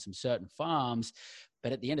care of on some certain farms.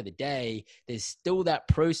 But at the end of the day, there's still that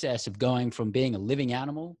process of going from being a living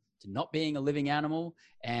animal to not being a living animal.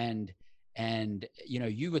 And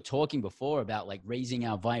you were talking before about like raising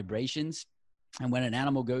our vibrations. And when an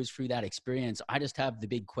animal goes through that experience, I just have the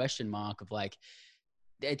big question mark of like,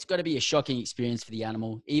 it's got to be a shocking experience for the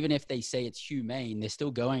animal. Even if they say it's humane, they're still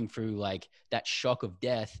going through like that shock of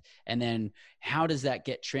death. And then how does that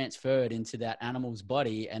get transferred into that animal's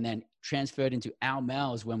body and then transferred into our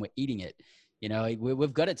mouths when we're eating it?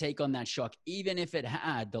 We've got to take on that shock, even if it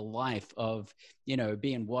had the life of,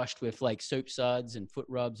 being washed with like soap suds and foot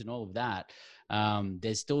rubs and all of that.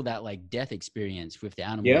 There's still that like death experience with the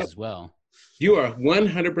animals as well. You are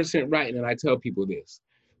 100% right. And I tell people this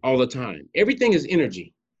all the time. Everything is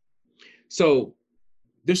energy. So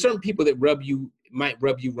there's certain people that might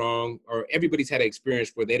rub you wrong, or everybody's had an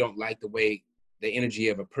experience where they don't like the way the energy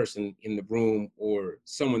of a person in the room or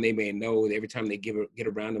someone they may know. Every time they get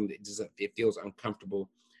around them, it feels uncomfortable.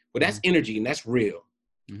 But that's energy, and that's real.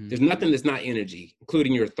 Mm-hmm. There's nothing that's not energy,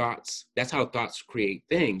 including your thoughts. That's how thoughts create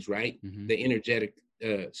things, right? Mm-hmm. The energetic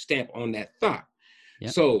stamp on that thought.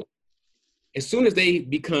 Yep. So as soon as they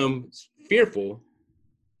become fearful,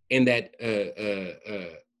 and that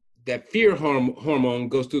fear hormone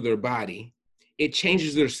goes through their body, it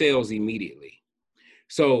changes their cells immediately.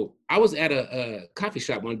 So I was at a coffee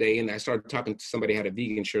shop one day and I started talking to somebody who had a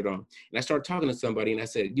vegan shirt on. And I started talking to somebody and I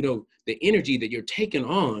said, the energy that you're taking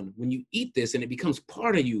on when you eat this and it becomes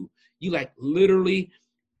part of you, you like literally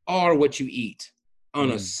are what you eat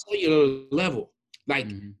on a cellular level. Like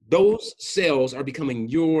those cells are becoming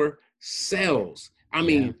your cells. I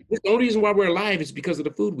mean, the only reason why we're alive is because of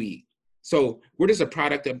the food we eat. So we're just a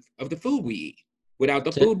product of the food we eat. Without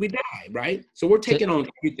the food, we die, right? So we're taking on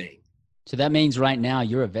everything. So that means right now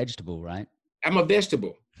you're a vegetable, right? I'm a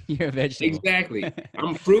vegetable. You're a vegetable. Exactly.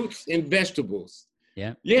 I'm fruits and vegetables.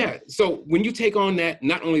 Yeah. Yeah. So when you take on that,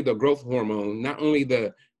 not only the growth hormone, not only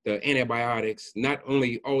the antibiotics, not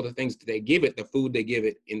only all the things that they give it, the food they give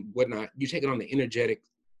it and whatnot, you take it on the energetic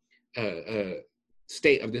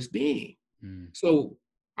state of this being. So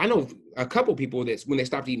I know a couple people that when they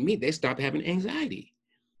stopped eating meat, they stopped having anxiety.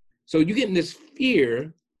 So you get in this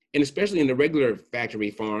fear, and especially in the regular factory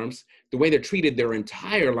farms, the way they're treated their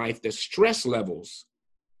entire life, the stress levels,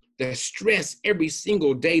 the stress every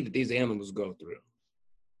single day that these animals go through.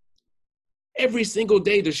 Every single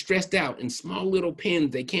day they're stressed out in small little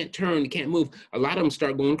pens. They can't turn, they can't move. A lot of them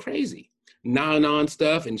start going crazy, gnawing on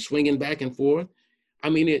stuff and swinging back and forth. I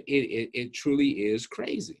mean, it truly is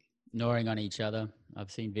crazy. Gnawing on each other.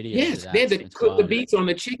 I've seen videos. Yes, of that. They had to clip the beaks on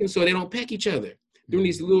the chicken so they don't peck each other. Doing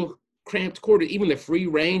these little cramped quarters, even the free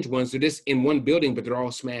range ones, they're just in one building, but they're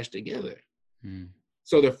all smashed together.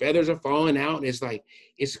 So their feathers are falling out. And it's like,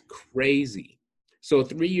 it's crazy. So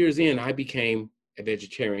 3 years in, I became a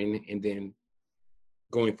vegetarian. And then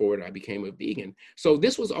going forward, I became a vegan. So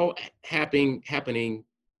this was all happening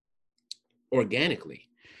organically.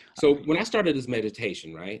 So when I started this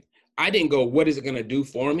meditation, right, I didn't go, what is it going to do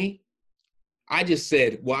for me? I just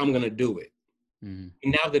said, well, I'm going to do it. Mm-hmm.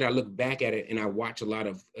 And now that I look back at it and I watch a lot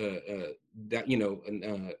of,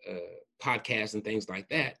 podcasts and things like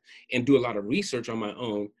that, and do a lot of research on my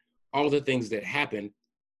own, all the things that happened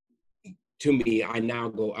to me, I now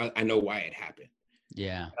go, I know why it happened.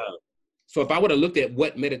 Yeah. So if I would have looked at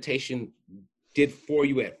what meditation did for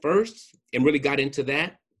you at first and really got into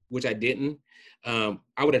that, which I didn't, I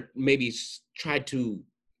would have maybe tried to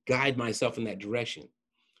guide myself in that direction.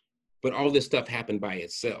 But all this stuff happened by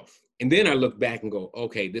itself. And then I look back and go,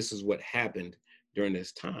 okay, this is what happened during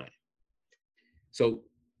this time. So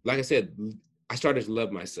like I said, I started to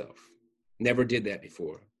love myself. Never did that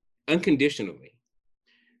before, unconditionally.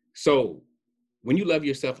 So when you love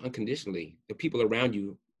yourself unconditionally, the people around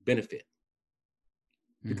you benefit.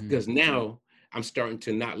 Mm-hmm. Because now I'm starting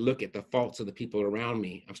to not look at the faults of the people around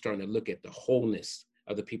me. I'm starting to look at the wholeness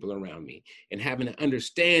of the people around me and having an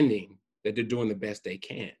understanding that they're doing the best they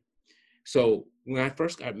can. So when I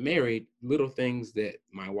first got married, little things that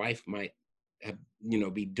my wife might have,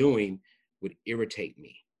 be doing would irritate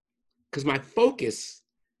me because my focus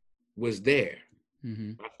was there.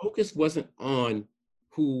 Mm-hmm. My focus wasn't on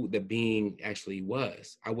who the being actually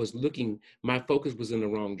was. My focus was in the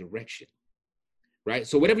wrong direction, right?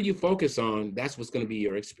 So whatever you focus on, that's what's going to be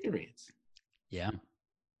your experience. Yeah.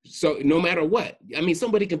 So no matter what,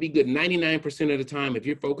 somebody can be good 99% of the time. If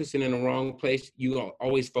you're focusing in the wrong place, you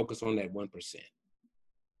always focus on that 1%.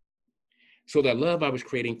 So that love I was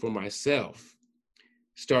creating for myself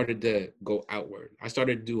started to go outward. I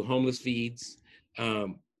started to do homeless feeds. I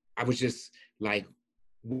was just like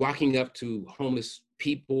walking up to homeless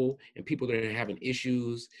people and people that are having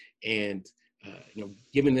issues and,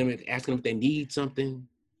 giving them, asking them if they need something.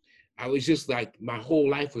 I was just like, my whole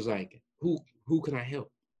life was like, who can I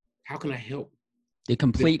help? How can I help? The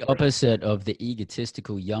complete opposite of the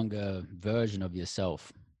egotistical younger version of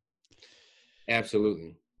yourself.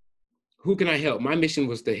 Absolutely. Who can I help? My mission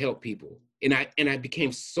was to help people. And I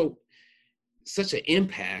became such an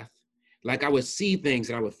empath. Like I would see things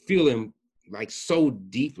and I would feel them like so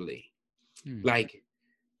deeply. Like,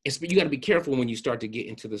 you got to be careful when you start to get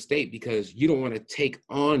into the state because you don't want to take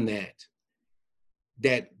on that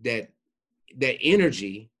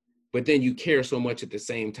energy, but then you care so much at the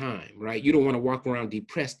same time, right? You don't want to walk around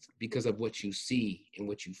depressed because of what you see and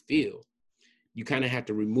what you feel. You kind of have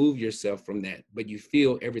to remove yourself from that, but you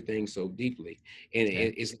feel everything so deeply. And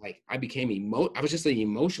it's like, I became I was just an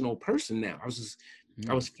emotional person now. I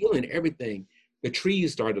was feeling everything. The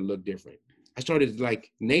trees started to look different. I started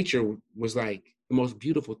nature was like the most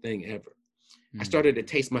beautiful thing ever. I started to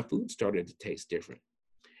taste, my food started to taste different.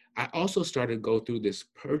 I also started to go through this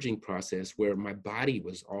purging process where my body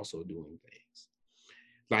was also doing things.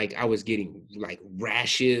 Like I was getting like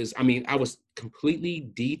rashes. I was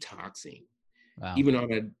completely detoxing. Wow. Even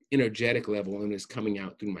on an energetic level, and it's coming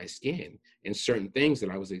out through my skin and certain things that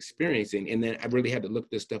I was experiencing. And then I really had to look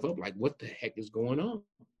this stuff up, like what the heck is going on?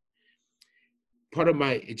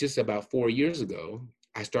 Just about 4 years ago,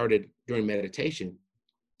 I started during meditation,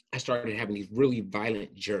 I started having these really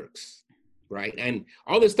violent jerks, right? And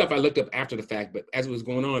all this stuff I looked up after the fact, but as it was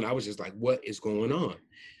going on, I was just like, what is going on?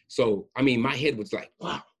 So, my head was like,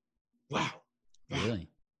 wow. Really?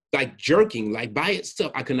 Like jerking, like by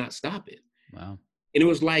itself, I could not stop it. Wow. And it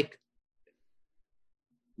was like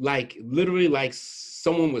literally like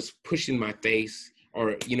someone was pushing my face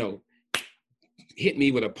or, hit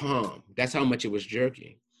me with a palm. That's how much it was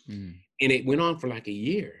jerking. And it went on for like a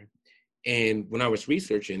year. And when I was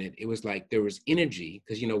researching it, it was like there was energy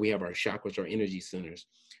because, we have our chakras, our energy centers,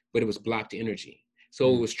 but it was blocked energy.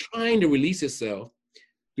 So it was trying to release itself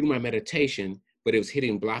through my meditation, but it was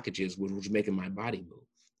hitting blockages, which was making my body move.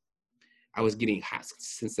 I was getting hot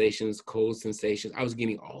sensations, cold sensations. I was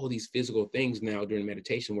getting all these physical things now during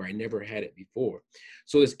meditation where I never had it before.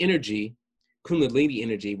 So this energy, Kundalini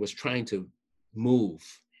energy, was trying to move,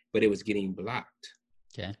 but it was getting blocked.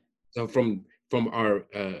 Okay. So from our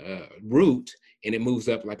root, and it moves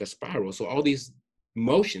up like a spiral. So all these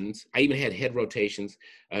motions, I even had head rotations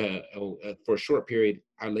for a short period.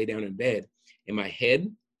 I lay down in bed and my head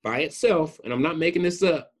by itself, and I'm not making this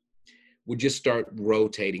up, would just start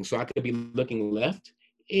rotating. So I could be looking left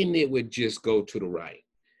and it would just go to the right,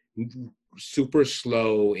 super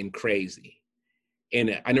slow and crazy.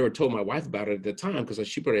 And I never told my wife about it at the time because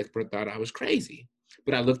she probably thought I was crazy.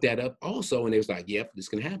 But I looked that up also and it was like, yep, this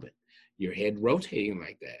can happen. Your head rotating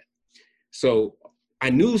like that. So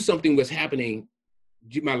I knew something was happening.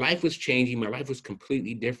 My life was changing. My life was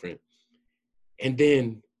completely different. And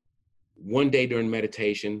then one day during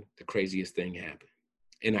meditation, the craziest thing happened.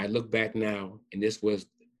 And I look back now, and this was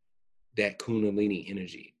that Kundalini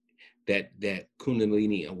energy, that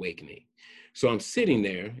Kundalini awakening. So I'm sitting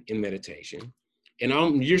there in meditation, and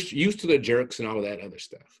I'm used to the jerks and all that other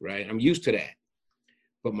stuff, right? I'm used to that.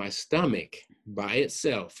 But my stomach by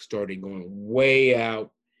itself started going way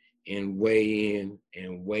out and way in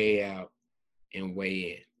and way out and way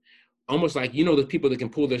in. Almost like, you know, the people that can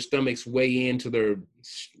pull their stomachs way into their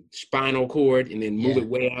spinal cord and then move it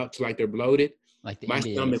way out to like they're bloated. Like the My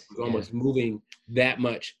Indians. stomach was almost moving that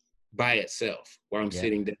much by itself while I'm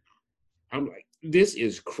sitting down. I'm like, this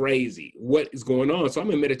is crazy. What is going on? So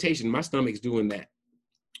I'm in meditation. My stomach's doing that.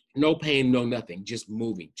 No pain, no nothing, just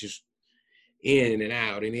moving, just in and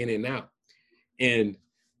out and in and out. And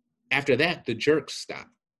after that, the jerks stopped.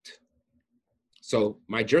 So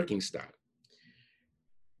my jerking stopped.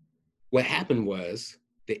 What happened was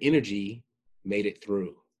the energy made it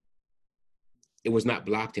through. It was not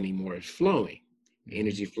blocked anymore. It's flowing. The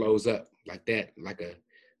energy flows up like that, like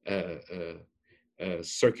a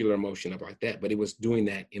circular motion up like that. But it was doing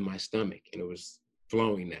that in my stomach, and it was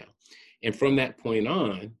flowing now. And from that point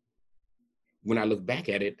on, when I look back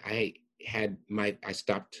at it, I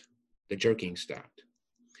stopped, the jerking stopped.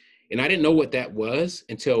 And I didn't know what that was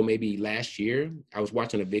until maybe last year. I was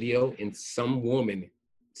watching a video, and some woman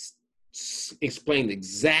explained the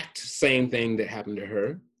exact same thing that happened to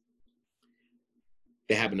her,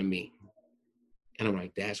 that happened to me. And I'm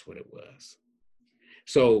like, that's what it was.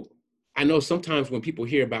 So I know sometimes when people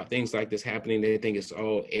hear about things like this happening, they think it's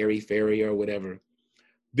all airy-fairy or whatever.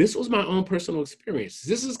 This was my own personal experience.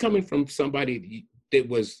 This is coming from somebody that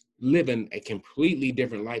was living a completely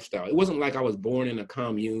different lifestyle. It wasn't like I was born in a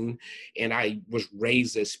commune and I was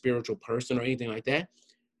raised as a spiritual person or anything like that.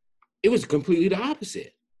 It was completely the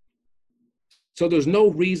opposite. So there's no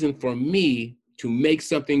reason for me to make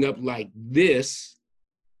something up like this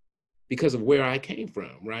because of where I came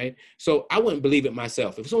from, right? So I wouldn't believe it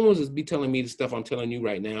myself. If someone was to be telling me the stuff I'm telling you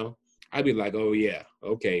right now, I'd be like, oh yeah,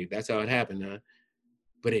 okay, that's how it happened, huh?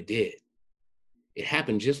 But it did. It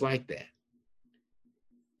happened just like that.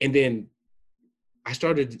 And then I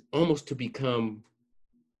started almost to become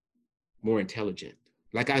more intelligent.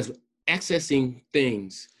 Like I was accessing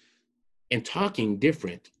things and talking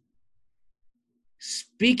different,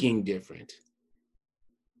 speaking different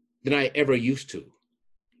than I ever used to.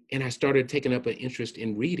 And I started taking up an interest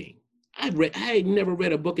in reading. I had never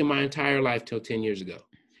read a book in my entire life till 10 years ago.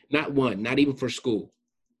 Not one, not even for school.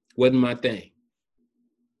 Wasn't my thing.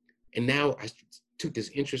 And now I took this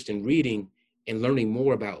interest in reading and learning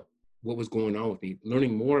more about what was going on with me,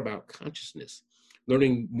 learning more about consciousness,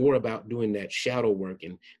 learning more about doing that shadow work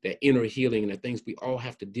and that inner healing and the things we all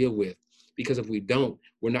have to deal with. Because if we don't,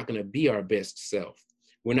 we're not going to be our best self.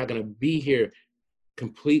 We're not going to be here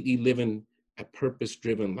completely living a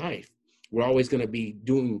purpose-driven life. We're always going to be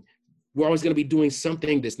doing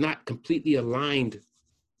something that's not completely aligned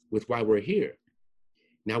with why we're here.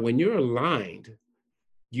 Now, when you're aligned,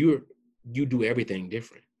 you do everything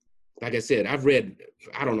different. Like I said, I've read,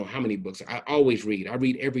 I don't know how many books. I always read. I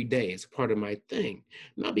read every day. It's part of my thing.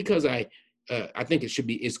 Not because I think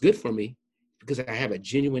it's good for me, because I have a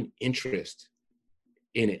genuine interest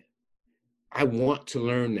in it. I want to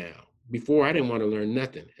learn now. Before, I didn't want to learn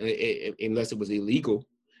nothing unless it was illegal,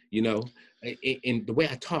 you know. And the way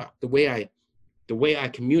I talk, the way I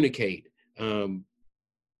communicate,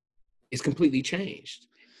 it's completely changed.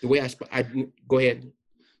 The way I go ahead.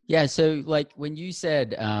 Yeah. So like when you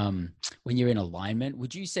said, when you're in alignment,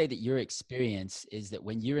 would you say that your experience is that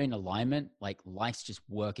when you're in alignment, like life's just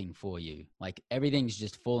working for you, like everything's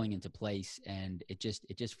just falling into place and it just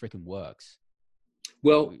freaking works?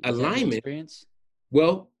 Well, Is alignment, experience?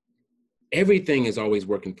 well, everything is always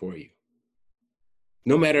working for you,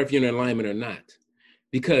 no matter if you're in alignment or not,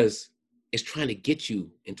 because it's trying to get you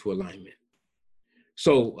into alignment.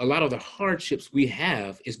 So a lot of the hardships we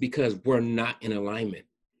have is because we're not in alignment.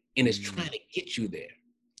 And it's trying to get you there.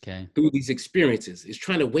 Okay. Through these experiences. It's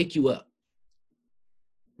trying to wake you up,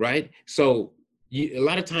 right? So a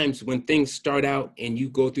lot of times when things start out and you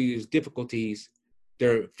go through these difficulties,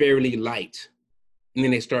 they're fairly light. And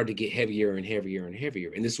then they start to get heavier and heavier and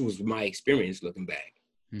heavier. And this was my experience looking back.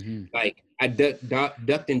 Mm-hmm. Like I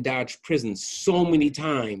ducked and dodged prison so many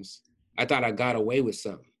times, I thought I got away with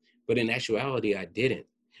something. But in actuality, I didn't.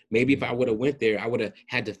 Maybe if I would have went there, I would have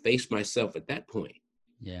had to face myself at that point.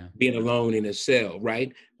 Yeah. Being alone in a cell,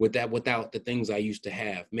 right? Without the things I used to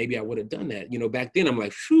have. Maybe I would have done that. You know, back then I'm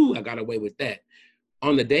like, phew, I got away with that.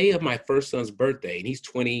 On the day of my first son's birthday, and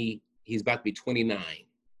he's about to be 29.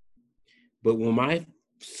 But when my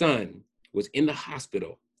son was in the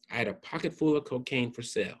hospital, I had a pocket full of cocaine for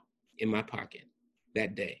sale in my pocket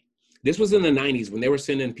that day. This was in the 90s when they were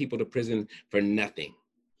sending people to prison for nothing.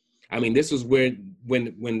 I mean, this was where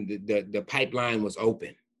when the pipeline was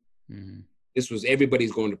open. Mm-hmm. This was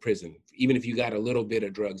everybody's going to prison, even if you got a little bit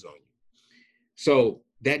of drugs on you. So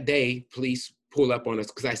that day, police pull up on us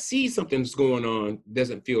because I see something's going on,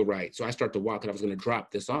 doesn't feel right. So I start to walk and I was going to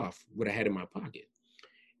drop this off, what I had in my pocket.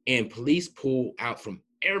 And police pull out from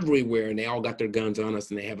everywhere and they all got their guns on us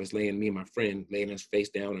and they have us laying, me and my friend laying us face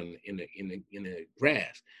down in the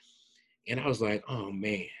grass. And I was like, oh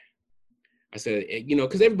man. I said, you know,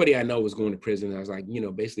 because everybody I know was going to prison. I was like, you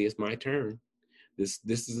know, basically it's my turn. This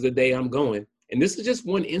is the day I'm going. And this is just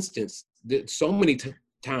one instance that so many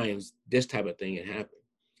times this type of thing had happened.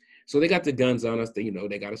 So they got the guns on us, you know,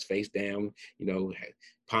 they got us face down, you know,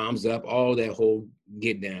 palms up, all that whole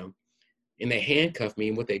get down. And they handcuff me.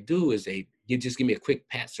 And what they do is you just give me a quick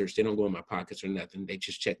pat search. They don't go in my pockets or nothing. They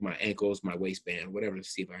just check my ankles, my waistband, whatever, to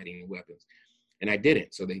see if I had any weapons. And I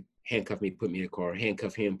didn't. So they handcuffed me, put me in a car,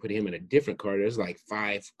 handcuff him, put him in a different car. There's like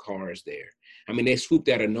 5 cars there. I mean, they swooped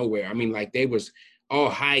out of nowhere. I mean, like they all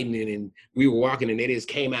hiding it and we were walking and they just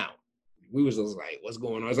came out. We was just like, what's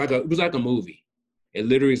going on? It was like a movie. It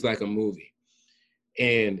literally is like a movie.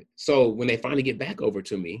 And so when they finally get back over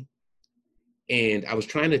to me, and I was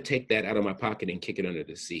trying to take that out of my pocket and kick it under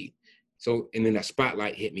the seat. So, and then a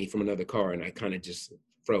spotlight hit me from another car and I kind of just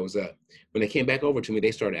froze up. When they came back over to me,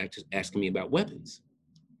 they started asking me about weapons.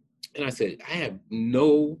 And I said, I have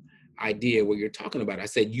no idea what you're talking about. I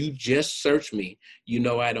said, you just searched me. You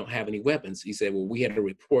know I don't have any weapons. He said, well, we had a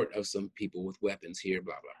report of some people with weapons here,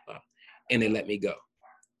 blah, blah, blah. And they let me go.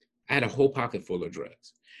 I had a whole pocket full of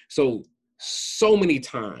drugs. So many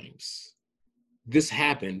times this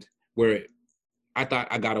happened where I thought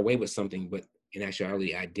I got away with something, but in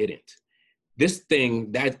actuality, I didn't. This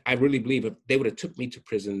thing that I really believe if they would have took me to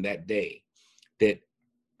prison that day, that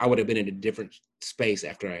I would have been in a different space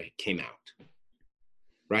after I came out,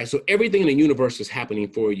 right? So everything in the universe is happening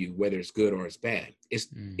for you, whether it's good or it's bad. It's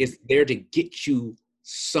there to get you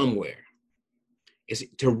somewhere. It's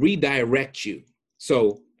to redirect you.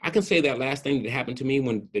 So I can say that last thing that happened to me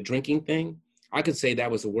when the drinking thing, I could say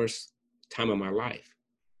that was the worst time of my life.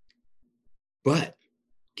 But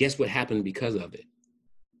guess what happened because of it?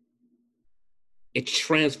 It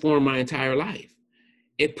transformed my entire life.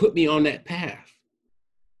 It put me on that path.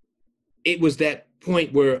 It was that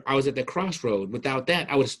point where I was at the crossroad. Without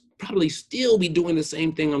that, I would probably still be doing the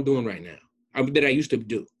same thing I'm doing right now, that I used to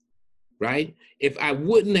do, right? If I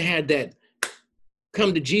wouldn't have had that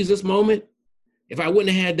come to Jesus moment, if I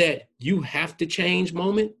wouldn't have had that you have to change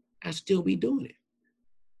moment, I'd still be doing it.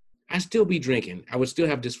 I'd still be drinking. I would still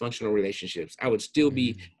have dysfunctional relationships. I would still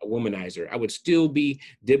be a womanizer. I would still be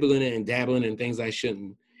dibbling and dabbling in things I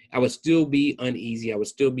shouldn't. I would still be uneasy. I would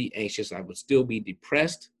still be anxious. I would still be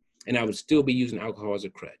depressed. And I would still be using alcohol as a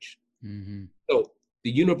crutch. Mm-hmm. So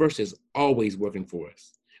the universe is always working for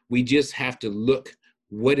us. We just have to look,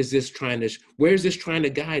 where is this trying to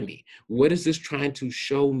guide me? What is this trying to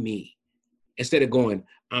show me? Instead of going,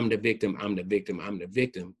 I'm the victim, I'm the victim, I'm the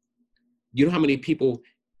victim. You know how many people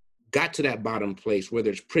got to that bottom place,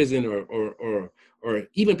 whether it's prison or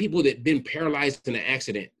even people that been paralyzed in an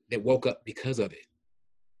accident that woke up because of it.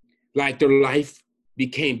 Like their life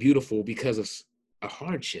became beautiful because of a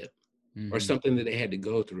hardship or something that they had to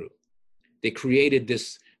go through. They created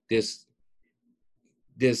this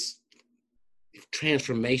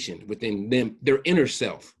transformation within them, their inner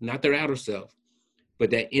self, not their outer self,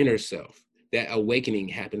 but that inner self. That awakening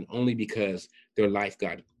happened only because their life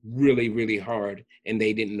got really, really hard and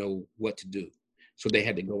they didn't know what to do. So they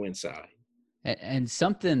had to go inside. And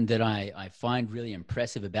something that I find really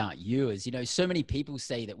impressive about you is, you know, so many people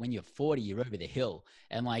say that when you're 40, you're over the hill.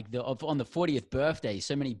 And like on the 40th birthday,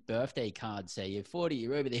 so many birthday cards say you're 40,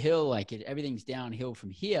 you're over the hill, like everything's downhill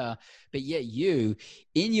from here. But yet you,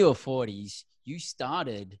 in your 40s, you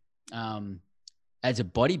started as a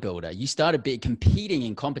bodybuilder. You started competing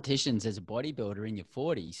in competitions as a bodybuilder in your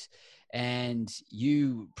 40s. And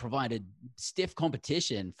you provided stiff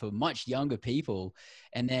competition for much younger people.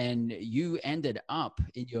 And then you ended up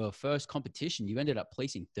in your first competition, you ended up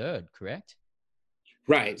placing 3rd, correct?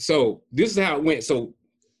 Right. So this is how it went. So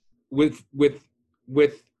with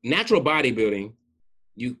natural bodybuilding,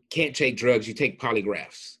 you can't take drugs, you take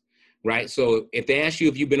polygraphs, right? So if they ask you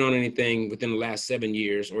if you've been on anything within the last 7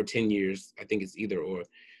 years or 10 years, I think it's either or,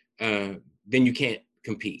 then you can't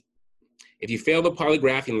compete. If you fail the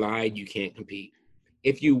polygraph and lied, you can't compete.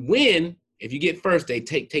 If you win, if you get first, they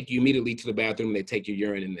take you immediately to the bathroom, they take your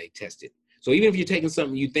urine and they test it. So even if you're taking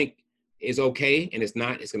something you think is okay and it's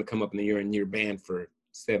not, it's gonna come up in the urine and you're banned for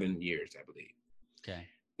 7 years, I believe. Okay.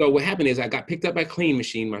 So what happened is I got picked up by Clean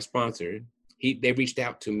Machine, my sponsor. They reached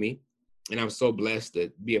out to me and I'm so blessed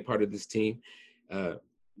to be a part of this team.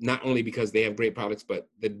 Not only because they have great products, but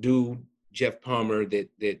the dude Jeff Palmer that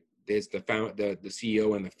is the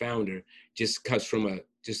CEO and the founder just comes from a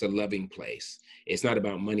loving place. It's not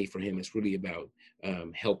about money for him. It's really about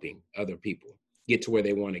helping other people get to where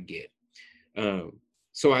they want to get.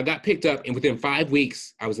 So I got picked up, and within 5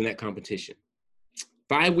 weeks, I was in that competition.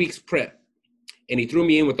 5 weeks prep, and he threw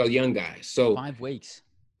me in with the young guys. So 5 weeks.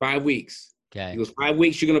 5 weeks. Okay. It was 5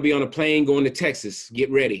 weeks. You're going to be on a plane going to Texas.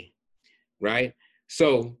 Get ready, right?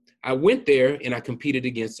 So I went there and I competed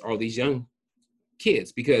against all these young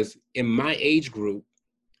kids because in my age group,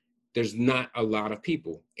 there's not a lot of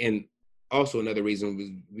people. And also another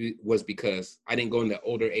reason was because I didn't go in the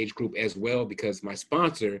older age group as well because my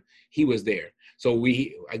sponsor, he was there. So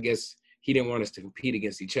I guess he didn't want us to compete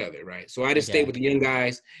against each other, right? So I just stayed with the young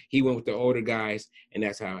guys. He went with the older guys, and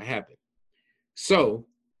that's how it happened. So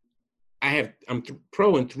I'm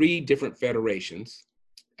pro in 3 different federations.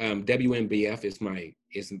 WNBF is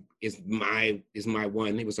my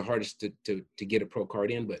one. It was the hardest to get a pro card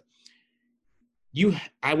in, but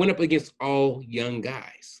I went up against all young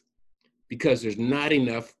guys because there's not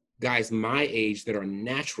enough guys my age that are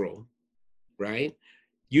natural, right?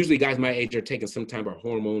 Usually guys my age are taking some type of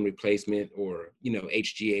hormone replacement or,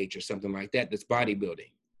 HGH or something like that. That's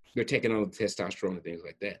bodybuilding. They're taking on testosterone and things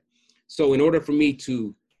like that. So in order for me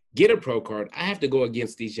to get a pro card, I have to go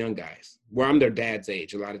against these young guys where I'm their dad's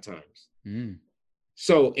age a lot of times. Mm.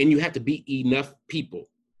 So, and you have to beat enough people.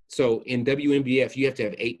 So in WNBF, you have to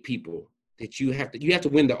have 8 people that you have to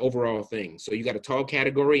win the overall thing. So you got a tall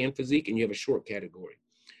category in physique and you have a short category.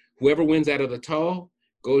 Whoever wins out of the tall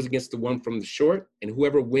goes against the one from the short, and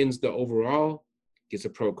whoever wins the overall gets a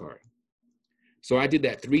pro card. So I did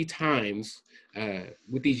that 3 times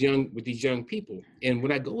with these young people. And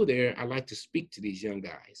when I go there, I like to speak to these young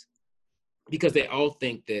guys because they all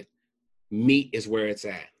think that meat is where it's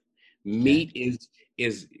at. Meat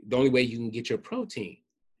is the only way you can get your protein.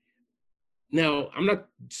 Now, I'm not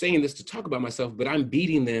saying this to talk about myself, but I'm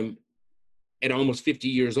beating them at almost 50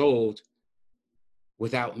 years old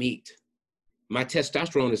without meat. My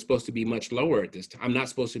testosterone is supposed to be much lower at this time. I'm not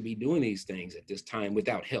supposed to be doing these things at this time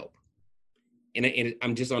without help. And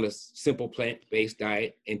I'm just on a simple plant-based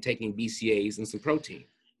diet and taking BCAAs and some protein.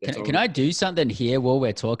 Can I do something here while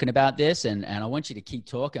we're talking about this? And I want you to keep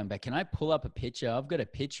talking, but can I pull up a picture? I've got a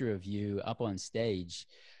picture of you up on stage.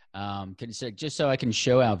 Just so I can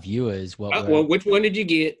show our viewers well, which one did you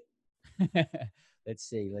get? Let's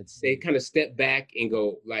see. They kind of step back and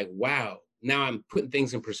go like, wow, now I'm putting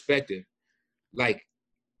things in perspective. Like,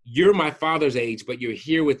 you're my father's age, but you're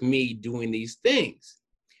here with me doing these things.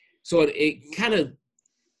 So it kind of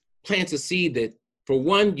plants a seed that, for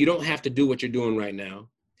one, you don't have to do what you're doing right now.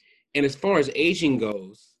 And as far as aging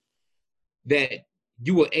goes, that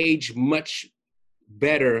you will age much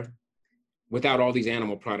better without all these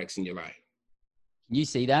animal products in your life. Can you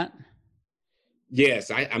see that? Yes.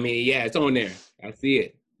 I mean, it's on there. I see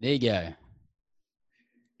it. There you go.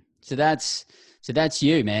 So that's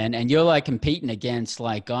you, man. And you're like competing against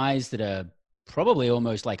like guys that are probably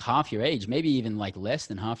almost like half your age, maybe even like less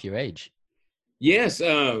than half your age. Yes.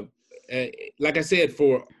 Like I said,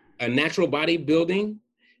 for a natural bodybuilding,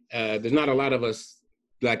 there's not a lot of us.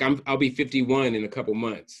 Like I'll be 51 in a couple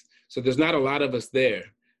months. So there's not a lot of us there.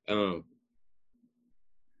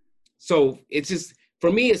 So it's just,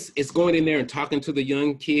 for me, it's going in there and talking to the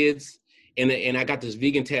young kids. And I got this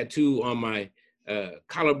vegan tattoo on my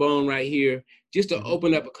collarbone right here, just to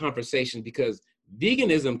open up a conversation, because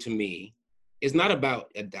veganism to me is not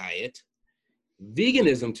about a diet.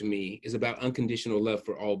 Veganism to me is about unconditional love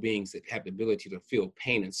for all beings that have the ability to feel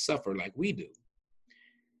pain and suffer like we do.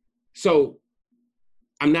 So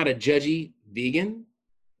I'm not a judgy vegan,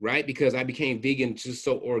 right? Because I became vegan just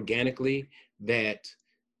so organically that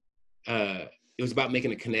it was about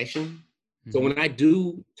making a connection. Mm-hmm. So when I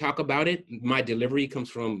do talk about it, my delivery comes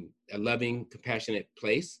from a loving, compassionate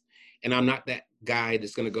place. And I'm not that guy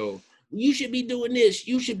that's going to go, you should be doing this,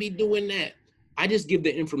 you should be doing that. I just give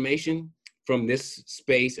the information from this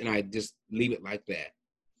space and I just leave it like that.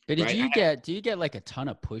 But do you get like a ton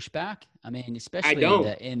of pushback? I mean, especially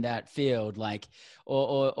in that field, like,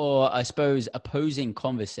 or I suppose opposing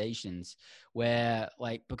conversations where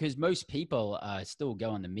like, because most people still go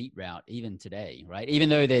on the meat route even today, right? Even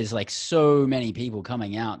though there's like so many people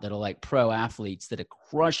coming out that are like pro athletes that are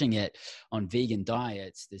crushing it on vegan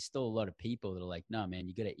diets, there's still a lot of people that are like, no, man,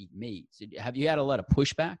 you got to eat meat. So have you had a lot of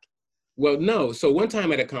pushback? Well, no. So one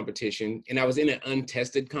time at a competition, and I was in an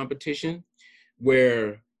untested competition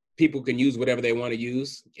where people can use whatever they want to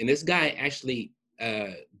use. And this guy actually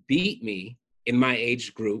beat me in my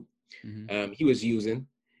age group. Mm-hmm. He was using,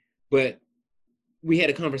 But we had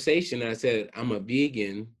a conversation and I said, I'm a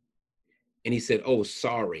vegan. And he said, oh,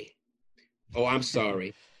 sorry. Oh, I'm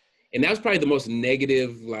sorry. And that was probably the most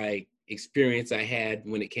negative like experience I had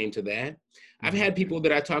when it came to that. I've had people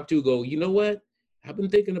that I talk to go, you know what? I've been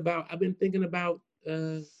thinking about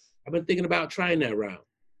trying that route.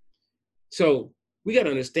 So we got to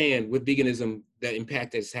understand with veganism, the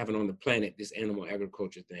impact that it's having on the planet, this animal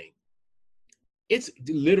agriculture thing. It's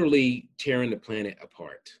literally tearing the planet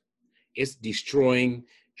apart. It's destroying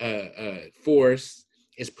forests.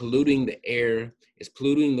 It's polluting the air. It's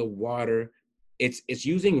polluting the water. It's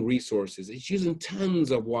using resources. It's using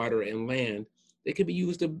tons of water and land that could be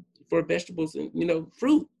used for vegetables and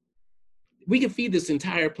fruit. We could feed this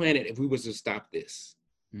entire planet if we was to stop this.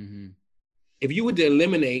 Mm-hmm. If you were to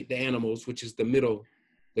eliminate the animals, which is the middle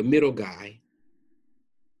guy,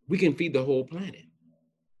 we can feed the whole planet.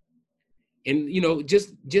 And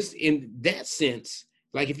just in that sense,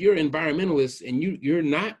 like if you're an environmentalist and you're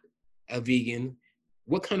not a vegan,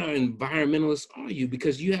 what kind of environmentalist are you?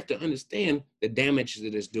 Because you have to understand the damage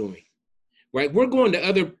that it's doing, right? We're going to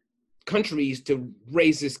other countries to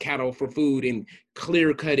raise this cattle for food and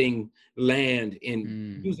clear cutting land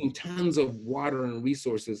and using tons of water and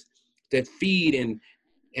resources that feed and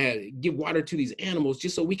give water to these animals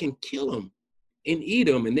just so we can kill them and eat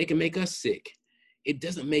them and they can make us sick. It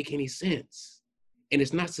doesn't make any sense and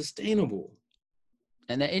it's not sustainable.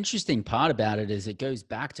 And the interesting part about it is it goes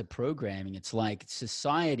back to programming. It's like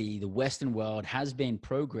society, the Western world has been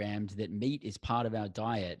programmed that meat is part of our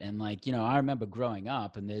diet. And like, I remember growing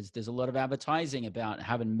up and there's a lot of advertising about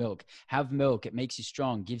having milk. Have milk, it makes you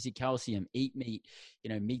strong, gives you calcium, eat meat,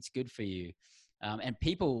 meat's good for you. And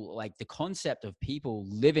people, like the concept of people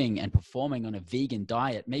living and performing on a vegan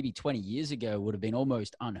diet maybe 20 years ago would have been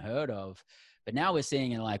almost unheard of. But now we're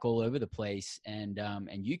seeing it like all over the place. And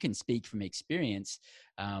you can speak from experience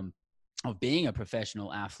of being a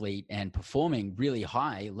professional athlete and performing really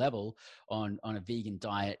high level on a vegan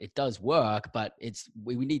diet. It does work, but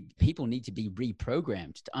people need to be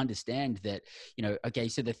reprogrammed to understand that, okay,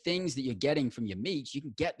 so the things that you're getting from your meats, you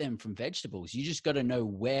can get them from vegetables. You just got to know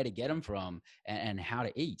where to get them from and how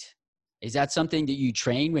to eat. Is that something that you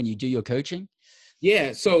train when you do your coaching?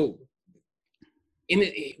 Yeah. So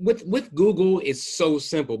with Google, it's so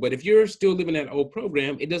simple, but if you're still living that old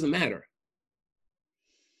program, it doesn't matter.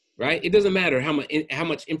 Right? It doesn't matter how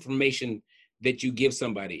much information that you give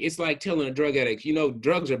somebody. It's like telling a drug addict,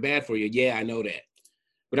 drugs are bad for you. Yeah, I know that,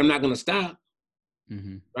 but I'm not going to stop.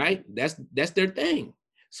 Mm-hmm. Right? That's their thing.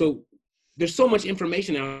 So there's so much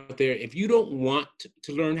information out there. If you don't want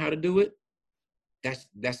to learn how to do it, it's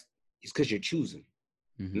because you're choosing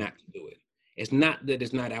not to do it. It's not that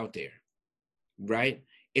it's not out there. Right?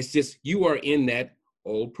 It's just you are in that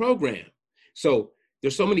old program. So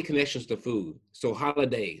there's so many connections to food. So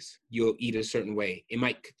holidays, you'll eat a certain way. It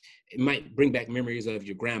might bring back memories of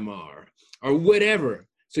your grandma or whatever.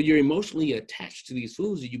 So you're emotionally attached to these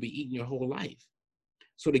foods that you've been eating your whole life.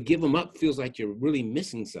 So to give them up feels like you're really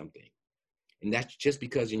missing something. And that's just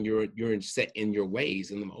because you're set in your ways,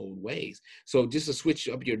 in them old ways. So just to switch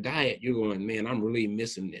up your diet, you're going, man, I'm really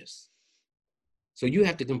missing this. So you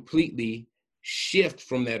have to completely shift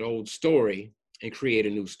from that old story and create a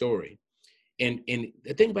new story. And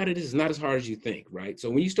the thing about it is it's not as hard as you think, right?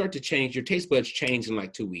 So when you start to change, your taste buds change in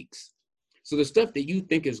like 2 weeks. So the stuff that you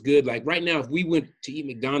think is good, like right now, if we went to eat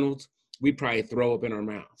McDonald's, we'd probably throw up in our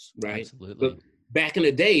mouths, right? Absolutely. But back in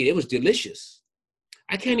the day, it was delicious.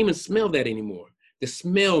 I can't even smell that anymore. The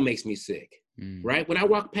smell makes me sick, right? When I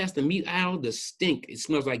walk past the meat aisle, the stink, it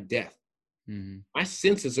smells like death. My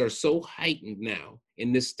senses are so heightened now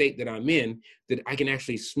in this state that I'm in that I can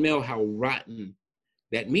actually smell how rotten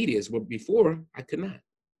that meat is. Well, before I could not.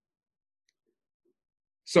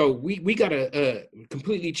 So we got to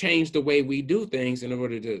completely change the way we do things in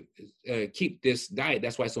order to keep this diet.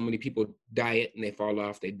 That's why so many people diet and they fall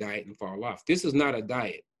off. They diet and fall off. This is not a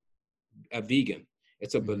diet, a vegan.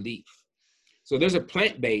 It's a belief. So there's a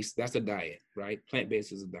plant-based, that's a diet, right?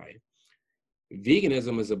 Plant-based is a diet.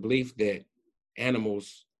 Veganism is a belief that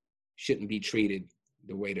animals shouldn't be treated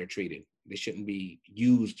the way they're treated. They shouldn't be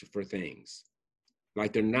used for things.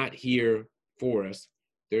 Like they're not here for us,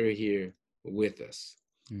 they're here with us.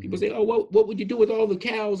 People say, oh, what would you do with all the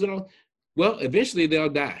cows and all? Well, eventually they'll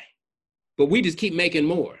die, but we just keep making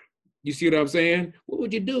more. You see what I'm saying? What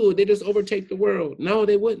would you do? They just overtake the world. No,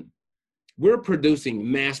 they wouldn't. We're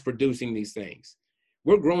mass producing these things.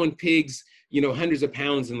 We're growing pigs, hundreds of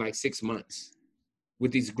pounds in like 6 months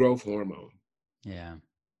with these growth hormone. Yeah.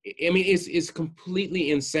 I mean, it's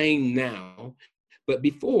completely insane now, but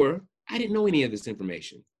before I didn't know any of this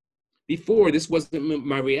information. Before, this wasn't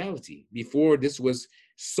my reality. Before, this was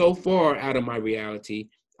so far out of my reality,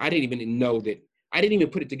 I didn't even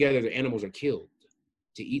put it together that animals are killed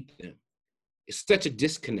to eat them. It's such a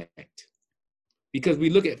disconnect because we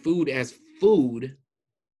look at food as food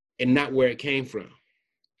and not where it came from.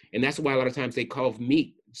 And that's why a lot of times they call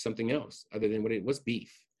meat something else other than what it was,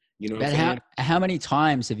 beef. You know what I'm saying? How many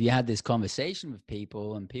times have you had this conversation with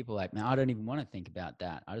people and people like, man, I don't even want to think about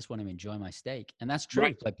that. I just want to enjoy my steak. And that's true.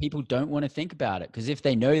 Right. Like people don't want to think about it because if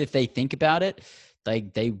they know if they think about it,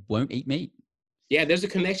 they won't eat meat. Yeah, there's a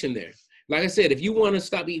connection there. Like I said, if you want to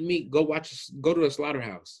stop eating meat, go to a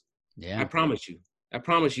slaughterhouse. Yeah. I promise you,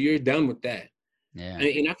 you're done with that. Yeah.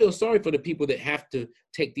 And I feel sorry for the people that have to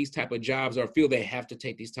take these type of jobs or feel they have to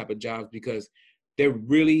take these type of jobs because they're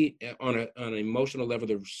really on an emotional level,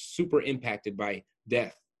 they're super impacted by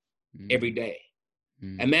death every day.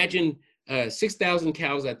 Imagine 6,000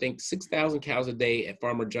 cows, I think 6,000 cows a day at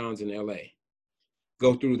Farmer John's in LA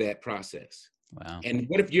go through that process. Wow. And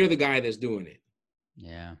what if you're the guy that's doing it?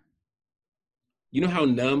 Yeah. You know how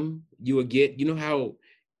numb you would get? You know how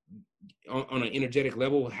on an energetic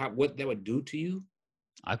level, what that would do to you?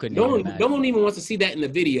 I couldn't. No one even wants to see that in the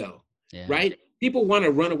video, right? People want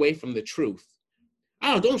to run away from the truth.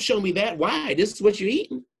 Oh, don't show me that. Why? This is what you're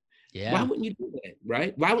eating. Yeah. Why wouldn't you do that,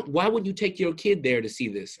 right? Why wouldn't you take your kid there to see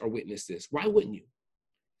this or witness this? Why wouldn't you?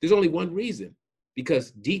 There's only one reason,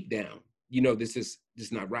 because deep down, you know this is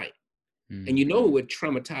not right. And you know it would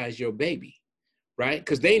traumatize your baby, right?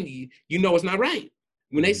 Because you know it's not right.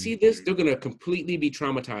 When they see this, they're gonna completely be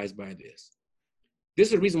traumatized by this. This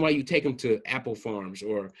is the reason why you take them to apple farms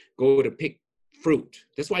or go to pick fruit.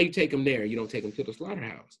 That's why you take them there. You don't take them to the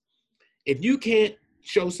slaughterhouse. If you can't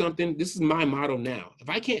show something, this is my motto now. If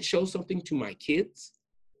I can't show something to my kids,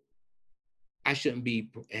 I shouldn't be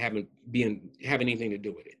having anything to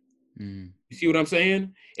do with it. You see what I'm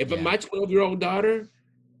saying? If my 12-year-old daughter,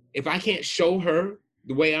 if I can't show her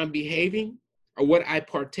the way I'm behaving or what I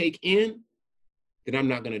partake in, then I'm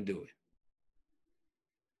not going to do it.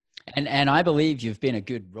 And I believe you've been a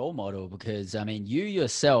good role model because, I mean, you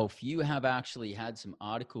yourself, you have actually had some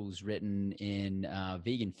articles written in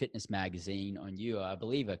Vegan Fitness Magazine on you, I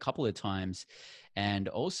believe, a couple of times. And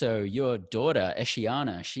also your daughter,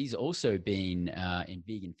 Eshiana, she's also been in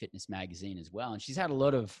Vegan Fitness Magazine as well. And she's had a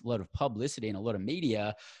lot of publicity and a lot of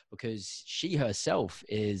media because she herself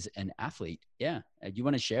is an athlete. Yeah. Do you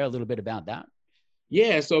want to share a little bit about that?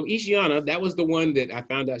 Yeah. So Eshiana, that was the one that I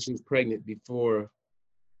found out she was pregnant before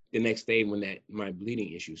the next day when my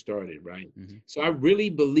bleeding issue started, right? So I really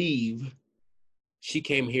believe she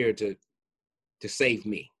came here to save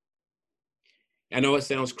me. I know it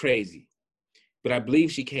sounds crazy, but I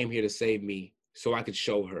believe she came here to save me so I could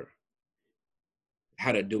show her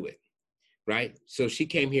how to do it, right? So she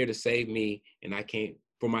came here to save me, and I came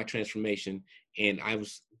for my transformation, and I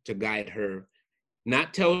was to guide her,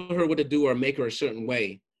 not tell her what to do or make her a certain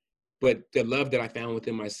way, but the love that I found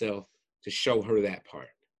within myself to show her that part.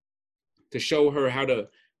 To show her how to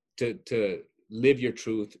live your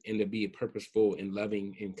truth and to be a purposeful and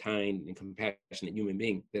loving and kind and compassionate human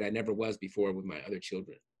being that I never was before with my other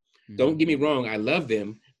children. Don't get me wrong, I love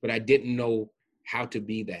them, but I didn't know how to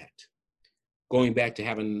be that. Going back to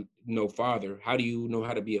having no father, how do you know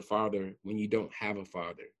how to be a father when you don't have a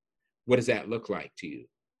father? What does that look like to you,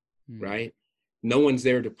 right? No one's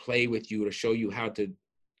there to play with you or show you how to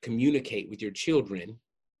communicate with your children,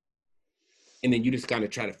 and then you just kind of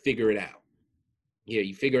try to figure it out. Yeah,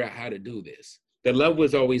 you figure out how to do this. The love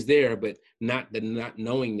was always there, but not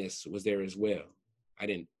knowingness was there as well. I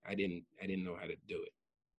didn't know how to do it.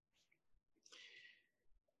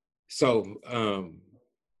 So,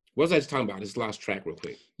 what was I just talking about? I just lost track real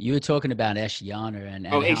quick. You were talking about Eshiana and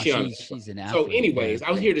how Eshiana. She's an athlete. So anyways,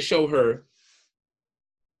 I was here to show her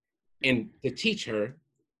and to teach her,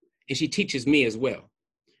 and she teaches me as well,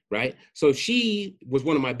 right? So she was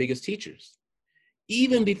one of my biggest teachers.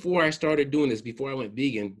 Even before I started doing this, before I went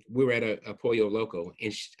vegan, we were at a Pollo Loco,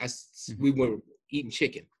 and we were eating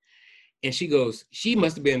chicken. And she goes, she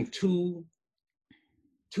must have been two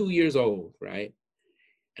years old, right?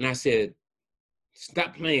 And I said,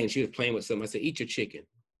 stop playing. She was playing with something. I said, eat your chicken.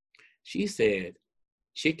 She said,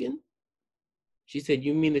 chicken? She said,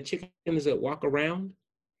 you mean the chickens that walk around?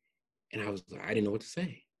 And I was like, I didn't know what to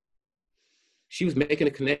say. She was making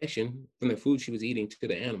a connection from the food she was eating to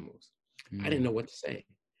the animals. I didn't know what to say.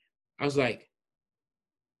 I was like,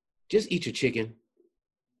 just eat your chicken.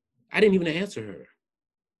 I didn't even answer her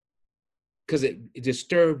because it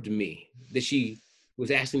disturbed me that she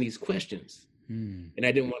was asking these questions and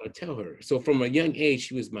I didn't want to tell her. So from a young age,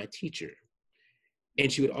 she was my teacher, and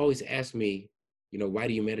she would always ask me, why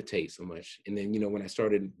do you meditate so much? And then, when I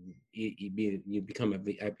started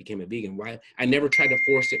I became a vegan. Why? I never tried to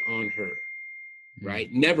force it on her, right?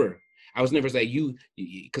 Never. I was never like,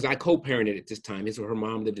 because I co-parented at this time. Her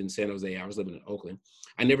mom lived in San Jose. I was living in Oakland.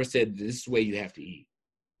 I never said, this is the way you have to eat.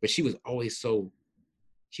 But she was always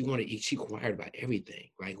she wanted to eat. She inquired about everything.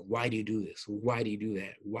 Like, why do you do this? Why do you do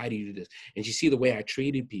that? Why do you do this? And she see the way I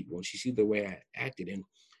treated people, and she see the way I acted. And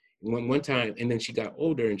one time, and then she got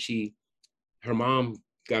older, and her mom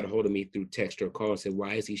got a hold of me through text or call and said,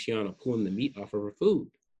 why is Ishiana pulling the meat off of her food?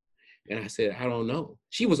 And I said, I don't know.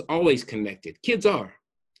 She was always connected. Kids are.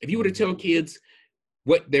 If you were to tell kids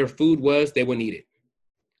what their food was, they wouldn't eat it.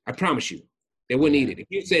 I promise you, they wouldn't eat it. If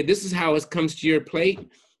you said, this is how it comes to your plate,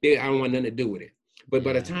 I don't want nothing to do with it. But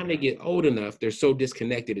by the time they get old enough, they're so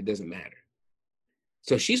disconnected, it doesn't matter.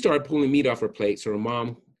 So she started pulling meat off her plate. So her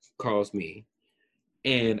mom calls me.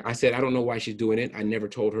 And I said, I don't know why she's doing it. I never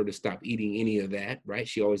told her to stop eating any of that, right?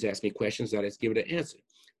 She always asked me questions. I just give her the answer.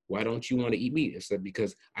 Why don't you want to eat meat? I said,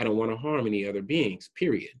 because I don't want to harm any other beings,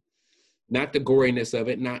 period. Not the goriness of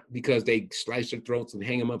it, not because they slice their throats and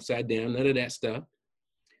hang them upside down, none of that stuff.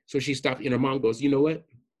 So she stopped, and her mom goes, you know what?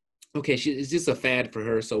 Okay, it's just a fad for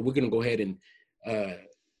her, so we're going to go ahead and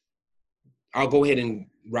I'll go ahead and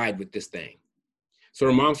ride with this thing. So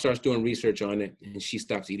her mom starts doing research on it, and she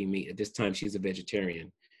stops eating meat. At this time, she's a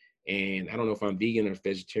vegetarian. And I don't know if I'm vegan or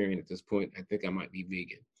vegetarian at this point. I think I might be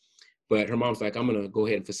vegan. But her mom's like, I'm going to go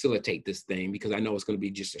ahead and facilitate this thing because I know it's going to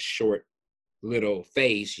be just a short little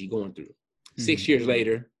phase she's going through. 6 years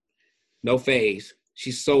later, no phase.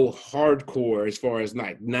 She's so hardcore as far as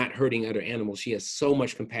like not hurting other animals. She has so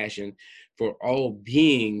much compassion for all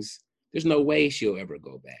beings. There's no way she'll ever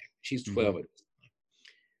go back. She's 12 at this time.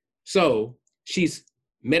 So she's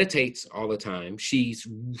meditates all the time. She's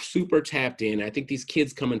super tapped in. I think these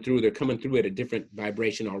kids they're coming through at a different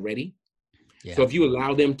vibration already. Yeah. So if you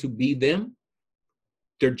allow them to be them,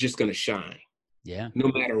 they're just going to shine. Yeah. No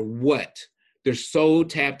matter what. They're so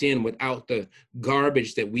tapped in without the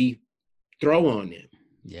garbage that we throw on them.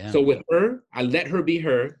 Yeah. So with her, I let her be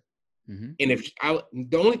her. And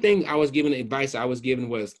the only thing advice I was given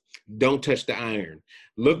was, don't touch the iron.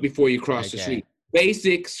 Look before you cross the street.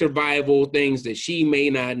 Basic survival things that she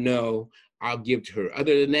may not know, I'll give to her.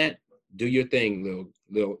 Other than that, do your thing,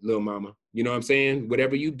 little mama. You know what I'm saying?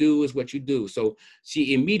 Whatever you do is what you do. So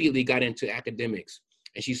she immediately got into academics,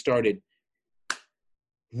 and she started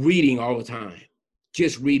reading all the time,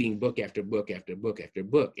 just reading book after book after book after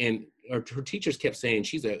book. And her teachers kept saying,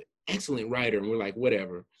 she's an excellent writer. And we're like,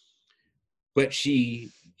 whatever. But as she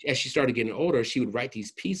started getting older, she would write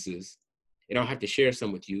these pieces, and I'll have to share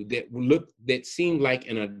some with you, that seemed like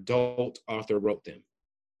an adult author wrote them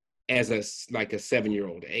as a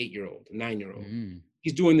 7-year-old, 8-year-old, 9-year-old.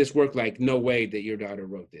 He's doing this work like, no way that your daughter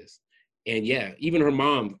wrote this. And yeah, even her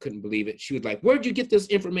mom couldn't believe it. She was like, where'd you get this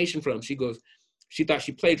information from? She goes, she thought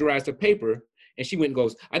she plagiarized her paper, and she went and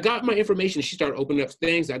goes, I got my information. She started opening up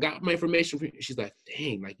things. I got my information. She's like,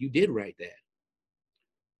 dang, like you did write that.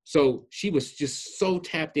 So she was just so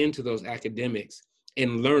tapped into those academics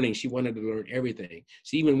and learning. She wanted to learn everything.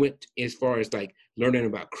 She even went as far as like learning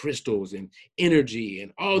about crystals and energy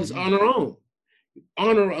and all this on her own.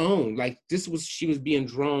 On her own. Like she was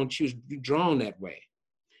drawn that way.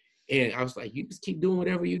 And I was like, you just keep doing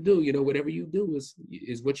whatever you do. Whatever you do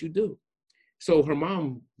is what you do. So her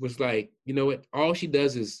mom was like, you know what? All she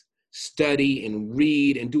does is study and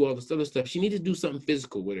read and do all this other stuff. She needs to do something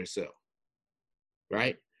physical with herself,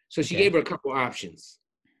 right? So she gave her a couple options.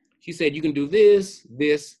 She said, you can do this,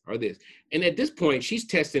 this, or this. And at this point, she's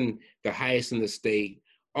testing the highest in the state,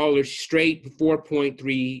 all her straight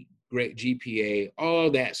 4.3 great GPA,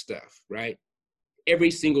 all that stuff, right?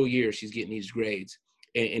 Every single year, she's getting these grades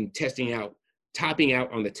and testing out, topping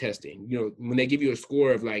out on the testing. When they give you a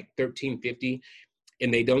score of like 1350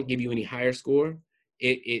 and they don't give you any higher score,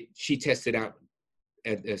 she tested out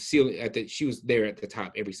at the ceiling. She was there at the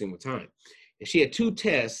top every single time. And she had 2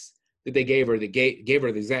 tests that they gave her that gave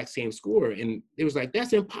her the exact same score. And it was like,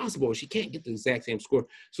 that's impossible. She can't get the exact same score.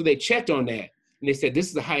 So they checked on that, and they said, this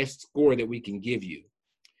is the highest score that we can give you.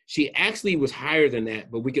 She actually was higher than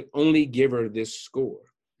that, but we could only give her this score.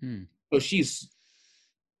 So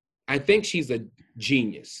I think she's a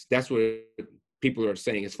genius. That's what people are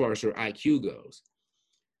saying as far as her IQ goes.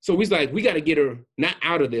 So we got to get her not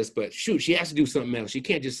out of this, but shoot, she has to do something else. She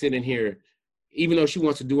can't just sit in here. Even though she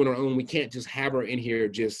wants to do it on her own, we can't just have her in here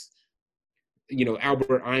just,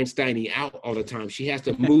 Albert Einstein out all the time. She has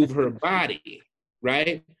to move her body,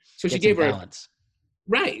 right? So she gave her balance.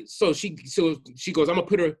 Right. So she goes,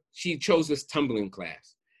 she chose this tumbling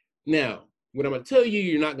class. Now, what I'm going to tell you,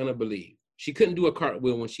 you're not going to believe. She couldn't do a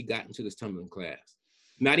cartwheel when she got into this tumbling class.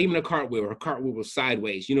 Not even a cartwheel. Her cartwheel was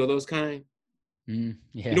sideways. You know those kind? Yeah.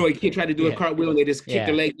 You know, a kid tried to do a cartwheel and they just kick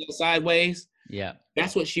their leg sideways. Yeah.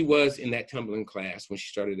 That's what she was in that tumbling class when she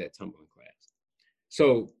started that tumbling class.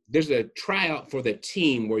 So there's a tryout for the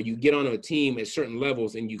team where you get on a team at certain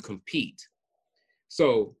levels and you compete.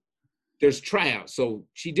 So there's tryouts. So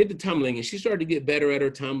she did the tumbling and she started to get better at her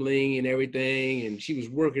tumbling and everything. And she was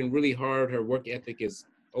working really hard. Her work ethic is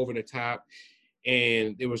over the top.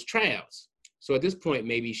 And there was tryouts. So at this point,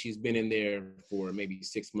 maybe she's been in there for maybe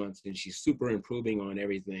 6 months and she's super improving on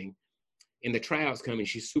everything. And the tryouts come and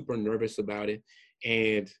she's super nervous about it.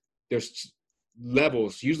 And there's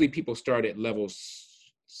levels. Usually people start at level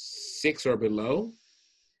 6 or below,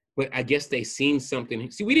 but I guess they seen something.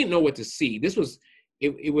 See, we didn't know what to see. This was,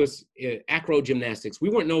 it was acro gymnastics. We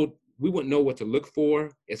wouldn't know what to look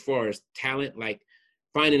for as far as talent, like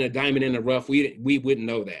finding a diamond in the rough. We wouldn't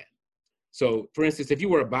know that. So for instance, if you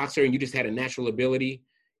were a boxer and you just had a natural ability,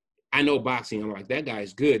 I know boxing, I'm like, that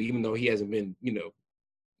guy's good, even though he hasn't been,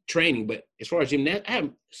 training. But as far as gymnastics,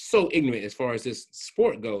 I'm so ignorant as far as this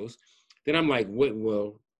sport goes, that I'm like,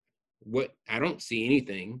 what, I don't see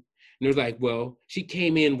anything. And they're like, well, she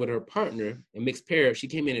came in with her partner, a mixed pair, she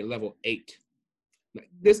came in at level 8. Like,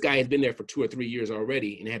 this guy has been there for 2 or 3 years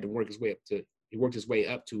already and had to work his way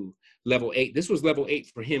up to level 8. This was level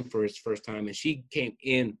 8 for him for his first time. And she came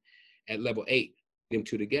in at level 8, them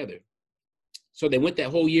two together. So they went that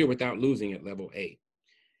whole year without losing at level 8.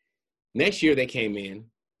 Next year they came in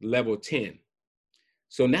level 10.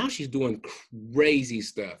 So now she's doing crazy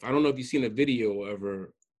stuff. I don't know if you've seen a video of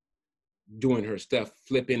her doing her stuff,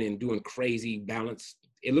 flipping and doing crazy balance.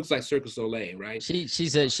 It looks like Cirque du Soleil, right?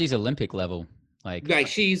 She's Olympic level. Like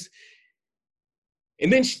she's,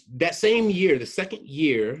 and then that same year, the second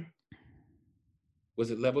year, was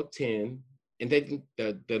at level 10. And then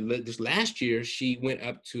this last year, she went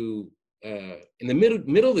up to, in the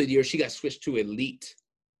middle of the year, she got switched to elite.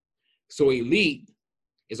 So elite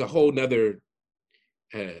is a whole nother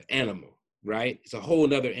animal, right? It's a whole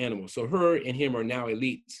nother animal. So her and him are now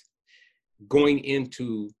elite going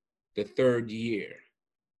into the third year.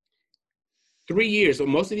 3 years. So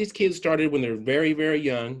most of these kids started when they're very, very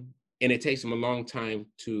young, and it takes them a long time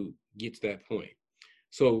to get to that point.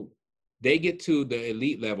 So they get to the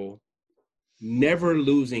elite level, never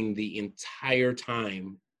losing the entire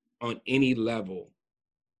time on any level.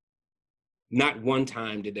 Not one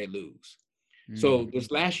time did they lose. So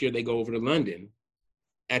this last year, they go over to London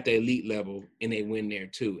at the elite level and they win there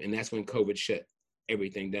too. And that's when COVID shut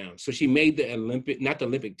everything down. So she made the not the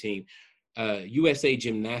Olympic team, USA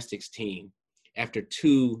gymnastics team after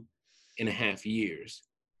 2.5 years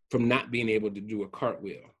from not being able to do a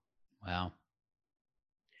cartwheel. Wow.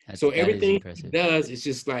 So everything she does is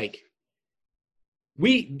just like,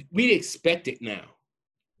 we expect it now.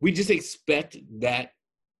 We just expect that,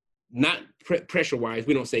 not pressure-wise.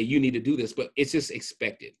 We don't say you need to do this, but it's just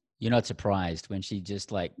expected. You're not surprised when she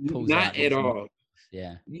just like pulls not out at all.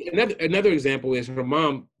 Yeah. Another example is her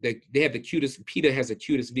mom. They have the cutest. PETA has the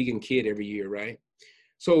cutest vegan kid every year, right?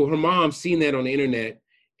 So her mom seen that on the internet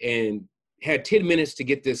and had 10 minutes to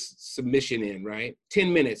get this submission in, right?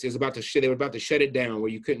 10 minutes. They were about to shut it down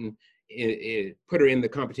where you couldn't put her in the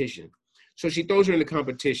competition. So she throws her in the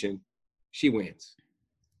competition. She wins.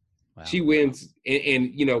 Wow. She wins.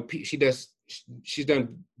 And she's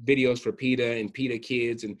done videos for PETA and PETA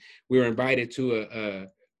Kids. And we were invited to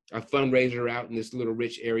a fundraiser out in this little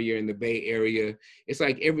rich area in the Bay Area. It's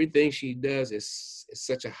like everything she does is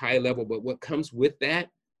such a high level, but what comes with that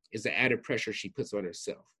is the added pressure she puts on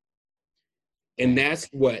herself. And that's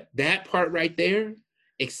that part right there,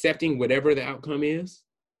 accepting whatever the outcome is.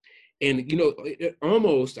 And,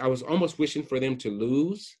 I was almost wishing for them to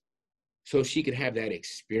lose so she could have that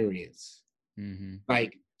experience. Mm-hmm.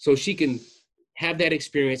 Like, so she can have that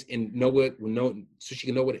experience and so she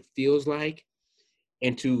can know what it feels like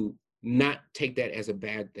and to not take that as a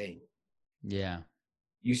bad thing. Yeah.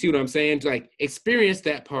 You see what I'm saying? Like, experience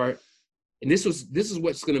that part. And this is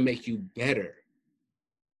what's going to make you better.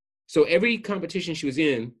 So every competition she was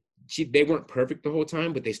in, they weren't perfect the whole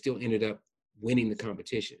time, but they still ended up winning the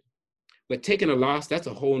competition. But taking a loss, that's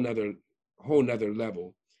a whole nother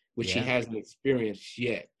level, which she hasn't experienced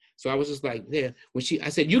yet. So I was just like, I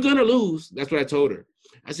said, you're going to lose. That's what I told her.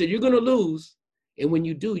 I said, you're going to lose. And when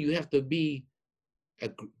you do, you have to be a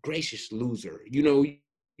gracious loser. You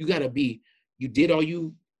got to be, you did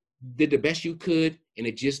the best you could, and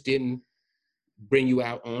it just didn't bring you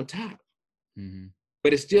out on top. Mm-hmm.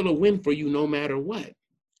 But it's still a win for you no matter what.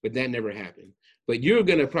 But that never happened. But you're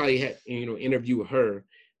going to probably interview her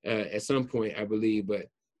at some point, I believe. But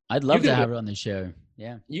I'd love to have her on the show.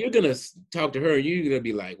 Yeah. You're going to talk to her. You're going to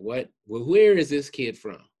be like, what? Well, where is this kid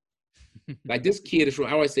from? Like, this kid is from,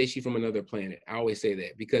 I always say she's from another planet. I always say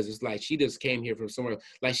that because it's like she just came here from somewhere.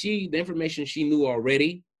 Like, the information she knew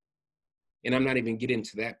already, and I'm not even getting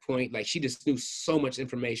to that point. Like, she just knew so much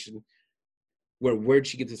information. Where'd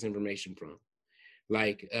she get this information from?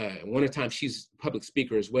 Like, one of the times, she's a public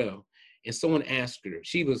speaker as well. And someone asked her,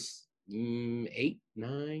 she was 8,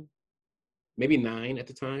 9, maybe 9 at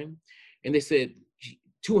the time. And they said,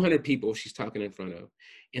 200 people she's talking in front of.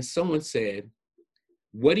 And someone said,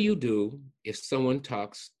 what do you do if someone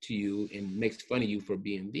talks to you and makes fun of you for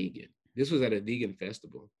being vegan? This was at a vegan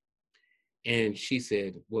festival. And she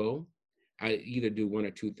said, well, I either do one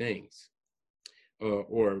or two things,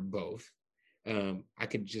 or both. I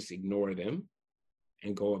could just ignore them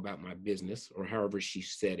and go about my business, or however she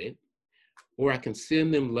said it, or I can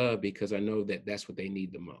send them love because I know that that's what they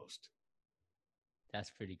need the most.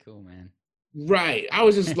 That's pretty cool, man. Right. I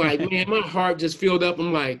was just like, man, my heart just filled up.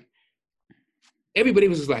 I'm like, everybody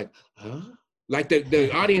was just like, huh? Like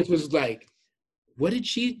the audience was like, what did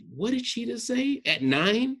she just say at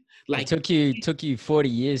 9? Like, it took you 40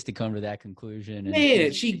 years to come to that conclusion. And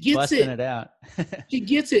man, she gets busting it out. She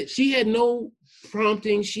gets it. She had no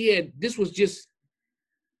prompting. She had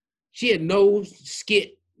no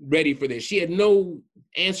skit ready for this. She had no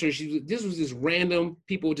answer. This was just random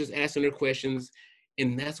people just asking her questions.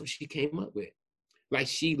 And that's what she came up with. Like,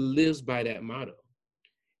 she lives by that motto.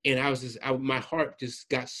 And my heart just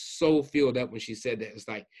got so filled up when she said that. It's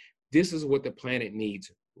like, this is what the planet needs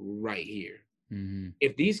right here. Mm-hmm.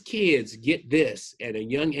 If these kids get this at a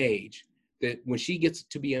young age, that when she gets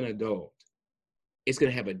to be an adult, this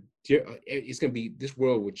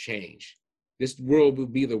world will change. This world will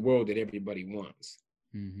be the world that everybody wants.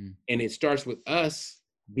 Mm-hmm. And it starts with us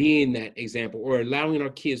being that example, or allowing our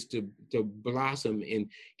kids to blossom and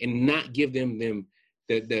not give them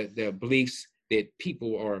the beliefs that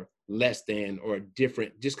people are less than or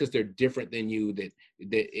different just because they're different than you,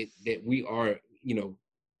 that we are,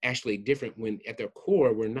 actually different when at their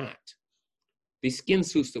core we're not. These skin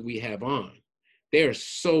suits that we have on, they are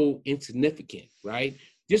so insignificant, right?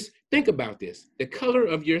 Just think about this. The color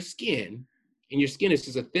of your skin, and your skin is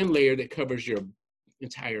just a thin layer that covers your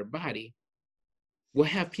entire body, will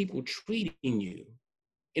have people treating you.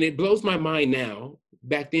 And it blows my mind now.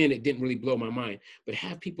 Back then, it didn't really blow my mind, but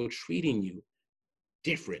have people treating you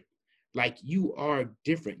different. Like, you are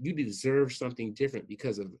different. You deserve something different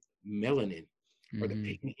because of melanin or the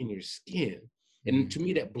pigment in your skin. And to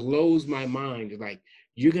me, that blows my mind. Like,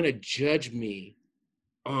 you're going to judge me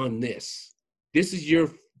on this. This is your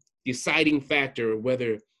deciding factor of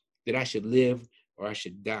whether that I should live or I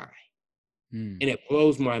should die. And it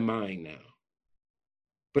blows my mind now.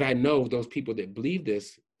 But I know those people that believe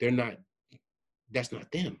this, that's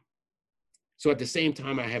not them. So at the same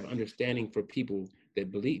time, I have understanding for people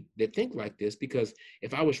that think like this, because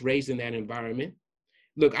if I was raised in that environment,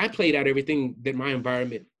 look, I played out everything that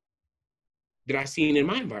I seen in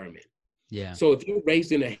my environment. Yeah. So if you're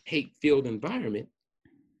raised in a hate-filled environment,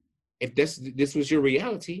 if this was your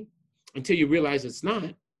reality, until you realize it's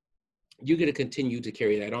not, you're going to continue to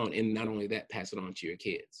carry that on. And not only that, pass it on to your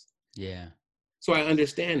kids. Yeah. So I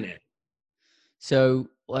understand that. So,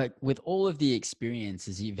 like, with all of the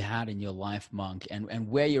experiences you've had in your life, Monk, and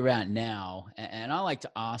where you're at now, and I like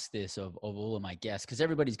to ask this of all of my guests, because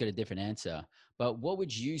everybody's got a different answer, but what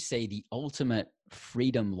would you say the ultimate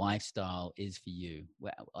freedom lifestyle is for you?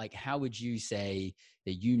 Like, how would you say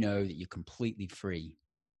that that you're completely free?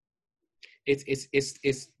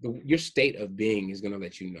 Your state of being is going to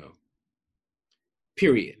let you know.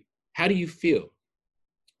 Period. How do you feel?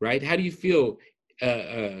 Right? How do you feel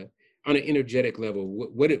on an energetic level?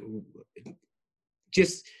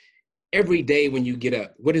 Just every day when you get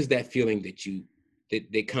up, what is that feeling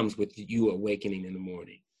that comes with you awakening in the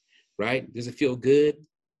morning? Right? Does it feel good?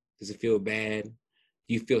 Does it feel bad?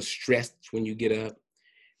 Do you feel stressed when you get up?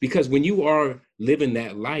 Because when you are living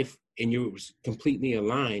that life and you're completely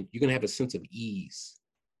aligned, you're going to have a sense of ease,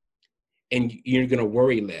 and you're going to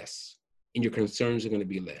worry less, and your concerns are going to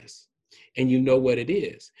be less, and you know what it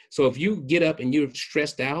is. So if you get up and you're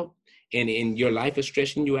stressed out and your life is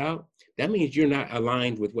stressing you out, that means you're not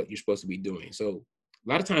aligned with what you're supposed to be doing. So a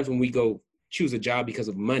lot of times when we go choose a job because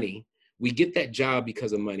of money, we get that job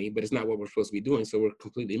because of money, but it's not what we're supposed to be doing. So we're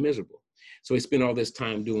completely miserable. So we spend all this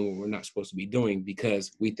time doing what we're not supposed to be doing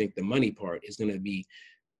because we think the money part is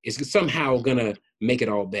somehow going to make it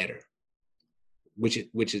all better, which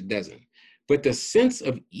it doesn't. But the sense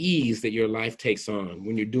of ease that your life takes on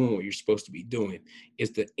when you're doing what you're supposed to be doing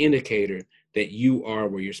is the indicator that you are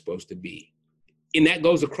where you're supposed to be. And that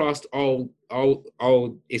goes across all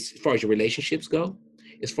as far as your relationships go.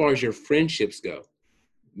 as far as your friendships go,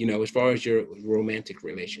 as far as your romantic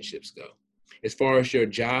relationships go, as far as your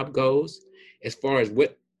job goes, as far as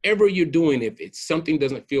whatever you're doing, if it's something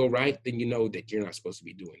doesn't feel right, then you know that you're not supposed to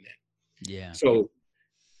be doing that. Yeah. So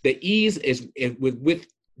the ease is with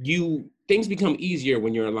you, things become easier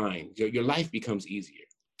when you're aligned. Your life becomes easier.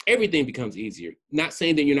 Everything becomes easier. Not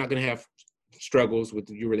saying that you're not going to have struggles with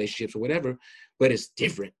your relationships or whatever, but it's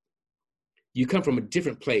different. You come from a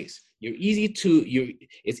different place.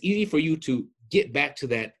 It's easy for you to get back to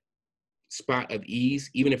that spot of ease,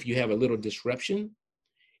 even if you have a little disruption,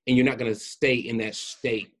 and you're not going to stay in that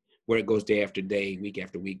state where it goes day after day, week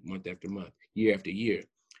after week, month after month, year after year.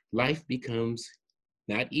 Life becomes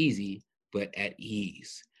not easy, but at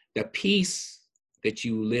ease. The peace that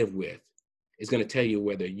you live with is going to tell you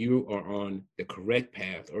whether you are on the correct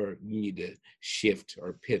path or you need to shift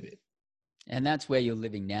or pivot. And that's where you're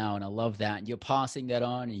living now. And I love that. You're passing that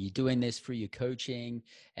on, and you're doing this through your coaching.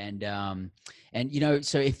 And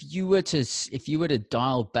so if you were to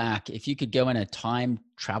dial back, if you could go in a time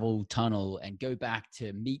travel tunnel and go back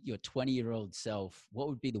to meet your 20-year-old self, what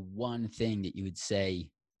would be the one thing that you would say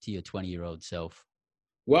to your 20-year-old self?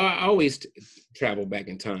 Well, I always travel back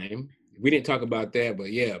in time. We didn't talk about that,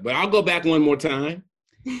 but I'll go back one more time.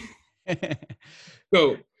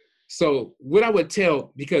 So what I would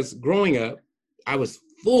tell, because growing up, I was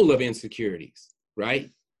full of insecurities, right?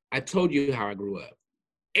 I told you how I grew up.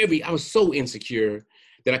 I was so insecure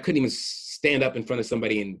that I couldn't even stand up in front of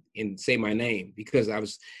somebody and say my name, because it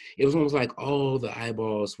was almost like all the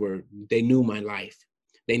eyeballs they knew my life.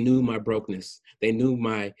 They knew my brokenness. They knew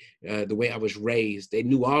the way I was raised. They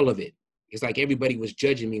knew all of it. It's like everybody was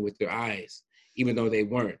judging me with their eyes, even though they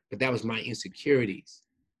weren't. But that was my insecurities.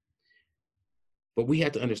 But we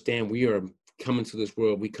have to understand, we are coming to this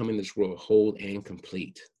world. We come in this world whole and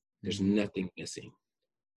complete. There's nothing missing.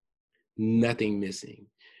 Nothing missing.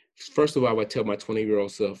 First of all, I would tell my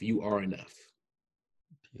 20-year-old self, you are enough.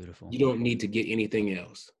 Beautiful. You don't need to get anything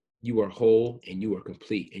else. You are whole and you are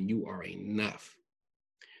complete and you are enough.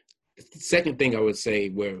 The second thing I would say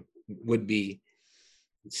would be,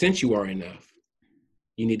 since you are enough,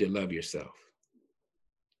 you need to love yourself.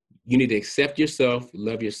 You need to accept yourself,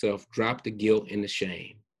 love yourself, drop the guilt and the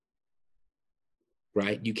shame,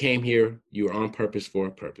 right? You came here, you were on purpose for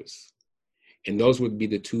a purpose. And those would be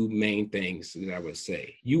the two main things that I would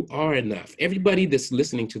say. You are enough. Everybody that's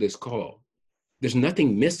listening to this call, there's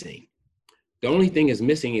nothing missing. The only thing is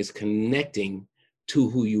missing is connecting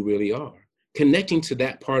to who you really are. Connecting to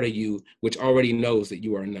that part of you which already knows that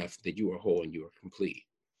you are enough, that you are whole and you are complete.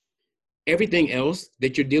 Everything else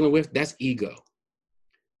that you're dealing with, that's ego.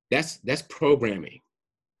 That's programming,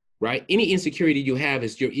 right? Any insecurity you have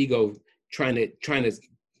is your ego trying to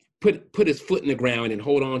put its foot in the ground and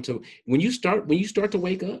hold on to. When you start to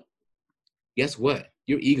wake up, guess what?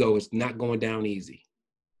 Your ego is not going down easy.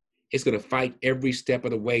 It's going to fight every step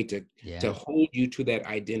of the way to hold you to that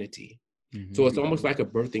identity. Mm-hmm. So it's almost like a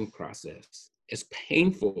birthing process. It's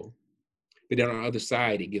painful, but then on the other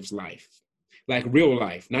side, it gives life. Like real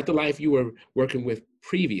life, not the life you were working with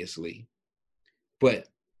previously, but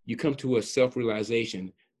you come to a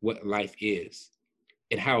self-realization what life is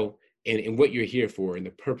and how and what you're here for and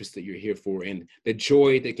the purpose that you're here for and the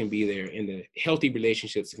joy that can be there and the healthy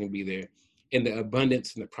relationships that can be there and the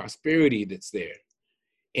abundance and the prosperity that's there.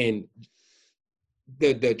 And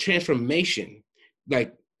the transformation,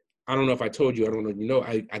 like, I don't know if I told you, I don't know if you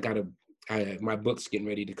know, my book's getting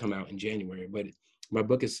ready to come out in January, but my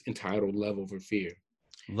book is entitled Love Over Fear.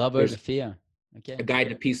 Love Over Fear. Okay. A Guide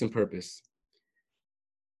to Peace and Purpose.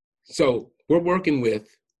 So we're working with,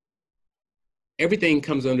 everything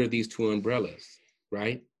comes under these two umbrellas,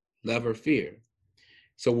 right? Love or fear.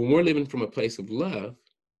 So when we're living from a place of love,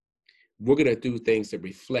 we're going to do things that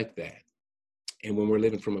reflect that. And when we're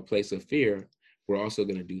living from a place of fear, we're also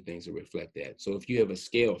going to do things that reflect that. So if you have a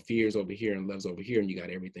scale, fear's over here and love's over here, and you got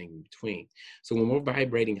everything in between. So when we're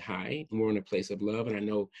vibrating high and we're in a place of love, and I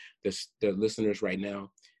know the listeners right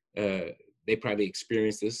now, they probably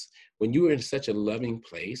experience this. When you are in such a loving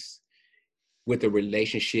place with a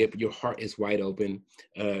relationship, your heart is wide open.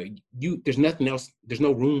 There's nothing else. There's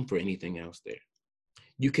no room for anything else there.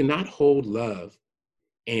 You cannot hold love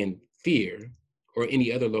and fear or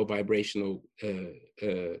any other low vibrational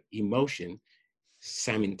emotion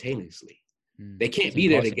simultaneously. They can't be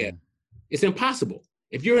there together. It's impossible.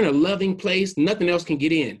 If you're in a loving place, nothing else can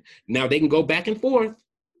get in. Now they can go back and forth,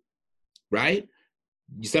 right?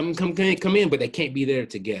 Something come in, but they can't be there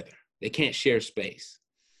together. They can't share space.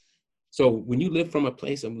 So when you live from a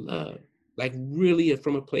place of love, like really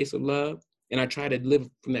from a place of love, and I try to live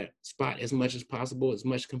from that spot as much as possible, as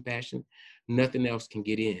much compassion, nothing else can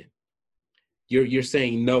get in. you're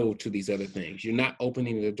saying no to these other things. You're not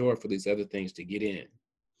opening the door for these other things to get in.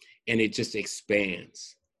 And it just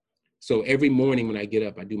expands. So every morning when I get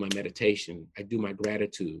up, I do my meditation, I do my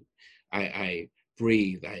gratitude, I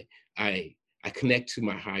breathe, I connect to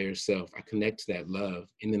my higher self, I connect to that love,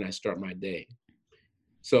 and then I start my day.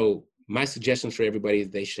 So my suggestions for everybody is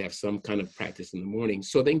they should have some kind of practice in the morning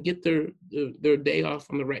so they can get their day off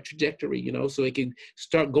on the right trajectory, you know, so they can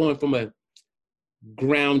start going from a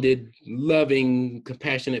grounded, loving,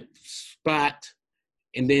 compassionate spot,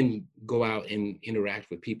 and then go out and interact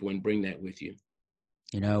with people and bring that with you.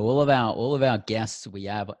 You know, all of our guests we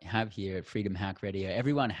have here at Freedom Hack Radio,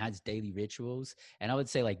 everyone has daily rituals, and I would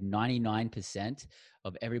say like 99%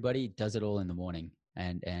 of everybody does it all in the morning,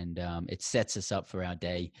 and it sets us up for our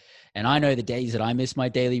day. And I know the days that I miss my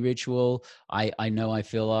daily ritual, I know I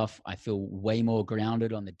feel off. I feel way more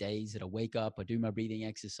grounded on the days that I wake up, I do my breathing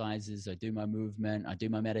exercises, I do my movement, I do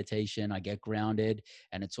my meditation, I get grounded,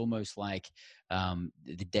 and it's almost like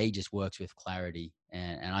the day just works with clarity,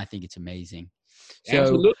 and I think it's amazing. So,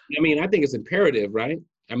 absolutely. I mean, I think it's imperative, right?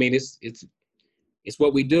 I mean, it's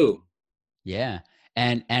what we do. yeah.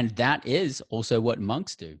 And that is also what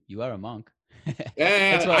monks do. You are a monk.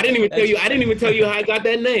 I didn't even tell you how I got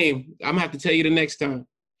that name. I'm gonna have to tell you the next time.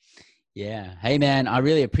 Yeah. Hey, man, I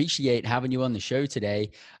really appreciate having you on the show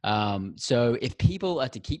today. So if people are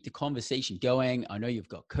to keep the conversation going, I know you've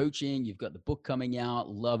got coaching, you've got the book coming out,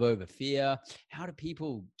 Love Over Fear. How do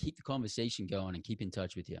people keep the conversation going and keep in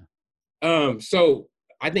touch with you? So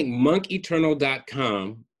I think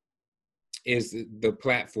monketernal.com is the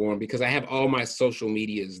platform because I have all my social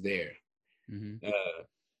medias there. Mm-hmm.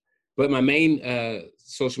 But my main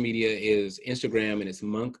social media is Instagram, and it's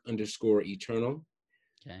monk_eternal.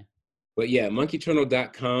 Okay. But yeah,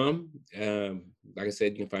 monketernal.com. Like I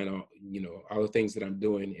said, you can find all the things that I'm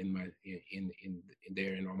doing in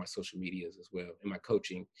there, and all my social medias as well, and my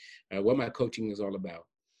coaching, what my coaching is all about.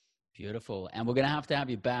 Beautiful. And we're going to have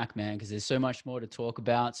you back, man, because there's so much more to talk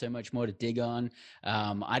about, so much more to dig on.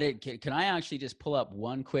 Can I actually just pull up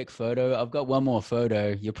one quick photo? I've got one more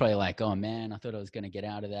photo. You're probably like, oh man, I thought I was going to get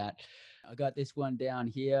out of that. I got this one down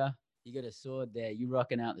here. You got a sword there. You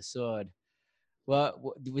rocking out the sword.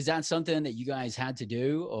 Well, was that something that you guys had to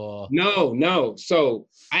do, or? No. So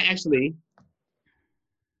I actually.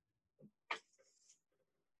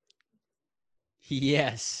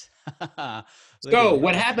 Yes. So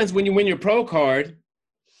what happens when you win your pro card?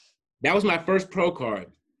 That was my first pro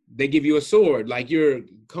card. They give you a sword, like you're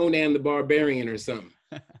Conan the Barbarian or something.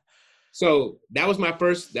 So that was my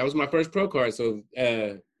first pro card. So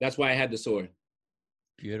that's why I had the sword.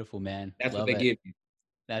 Beautiful, man. That's what they give you.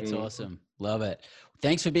 That's awesome. Love it.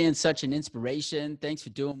 Thanks for being such an inspiration. Thanks for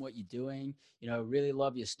doing what you're doing. You know, really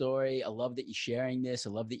love your story. I love that you're sharing this.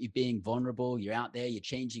 I love that you're being vulnerable. You're out there, you're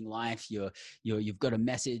changing life. You've got a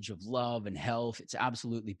message of love and health. It's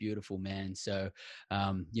absolutely beautiful, man. So,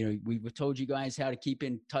 we've told you guys how to keep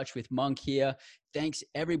in touch with Monk here. Thanks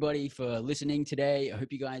everybody for listening today. I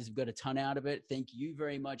hope you guys have got a ton out of it. Thank you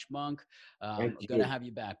very much, Monk. I'm going to have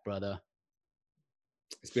you back, brother.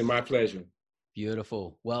 It's been my pleasure.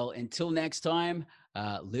 Beautiful. Well, until next time,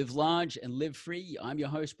 live large and live free. I'm your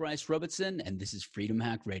host, Bryce Robertson, and this is Freedom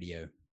Hack Radio.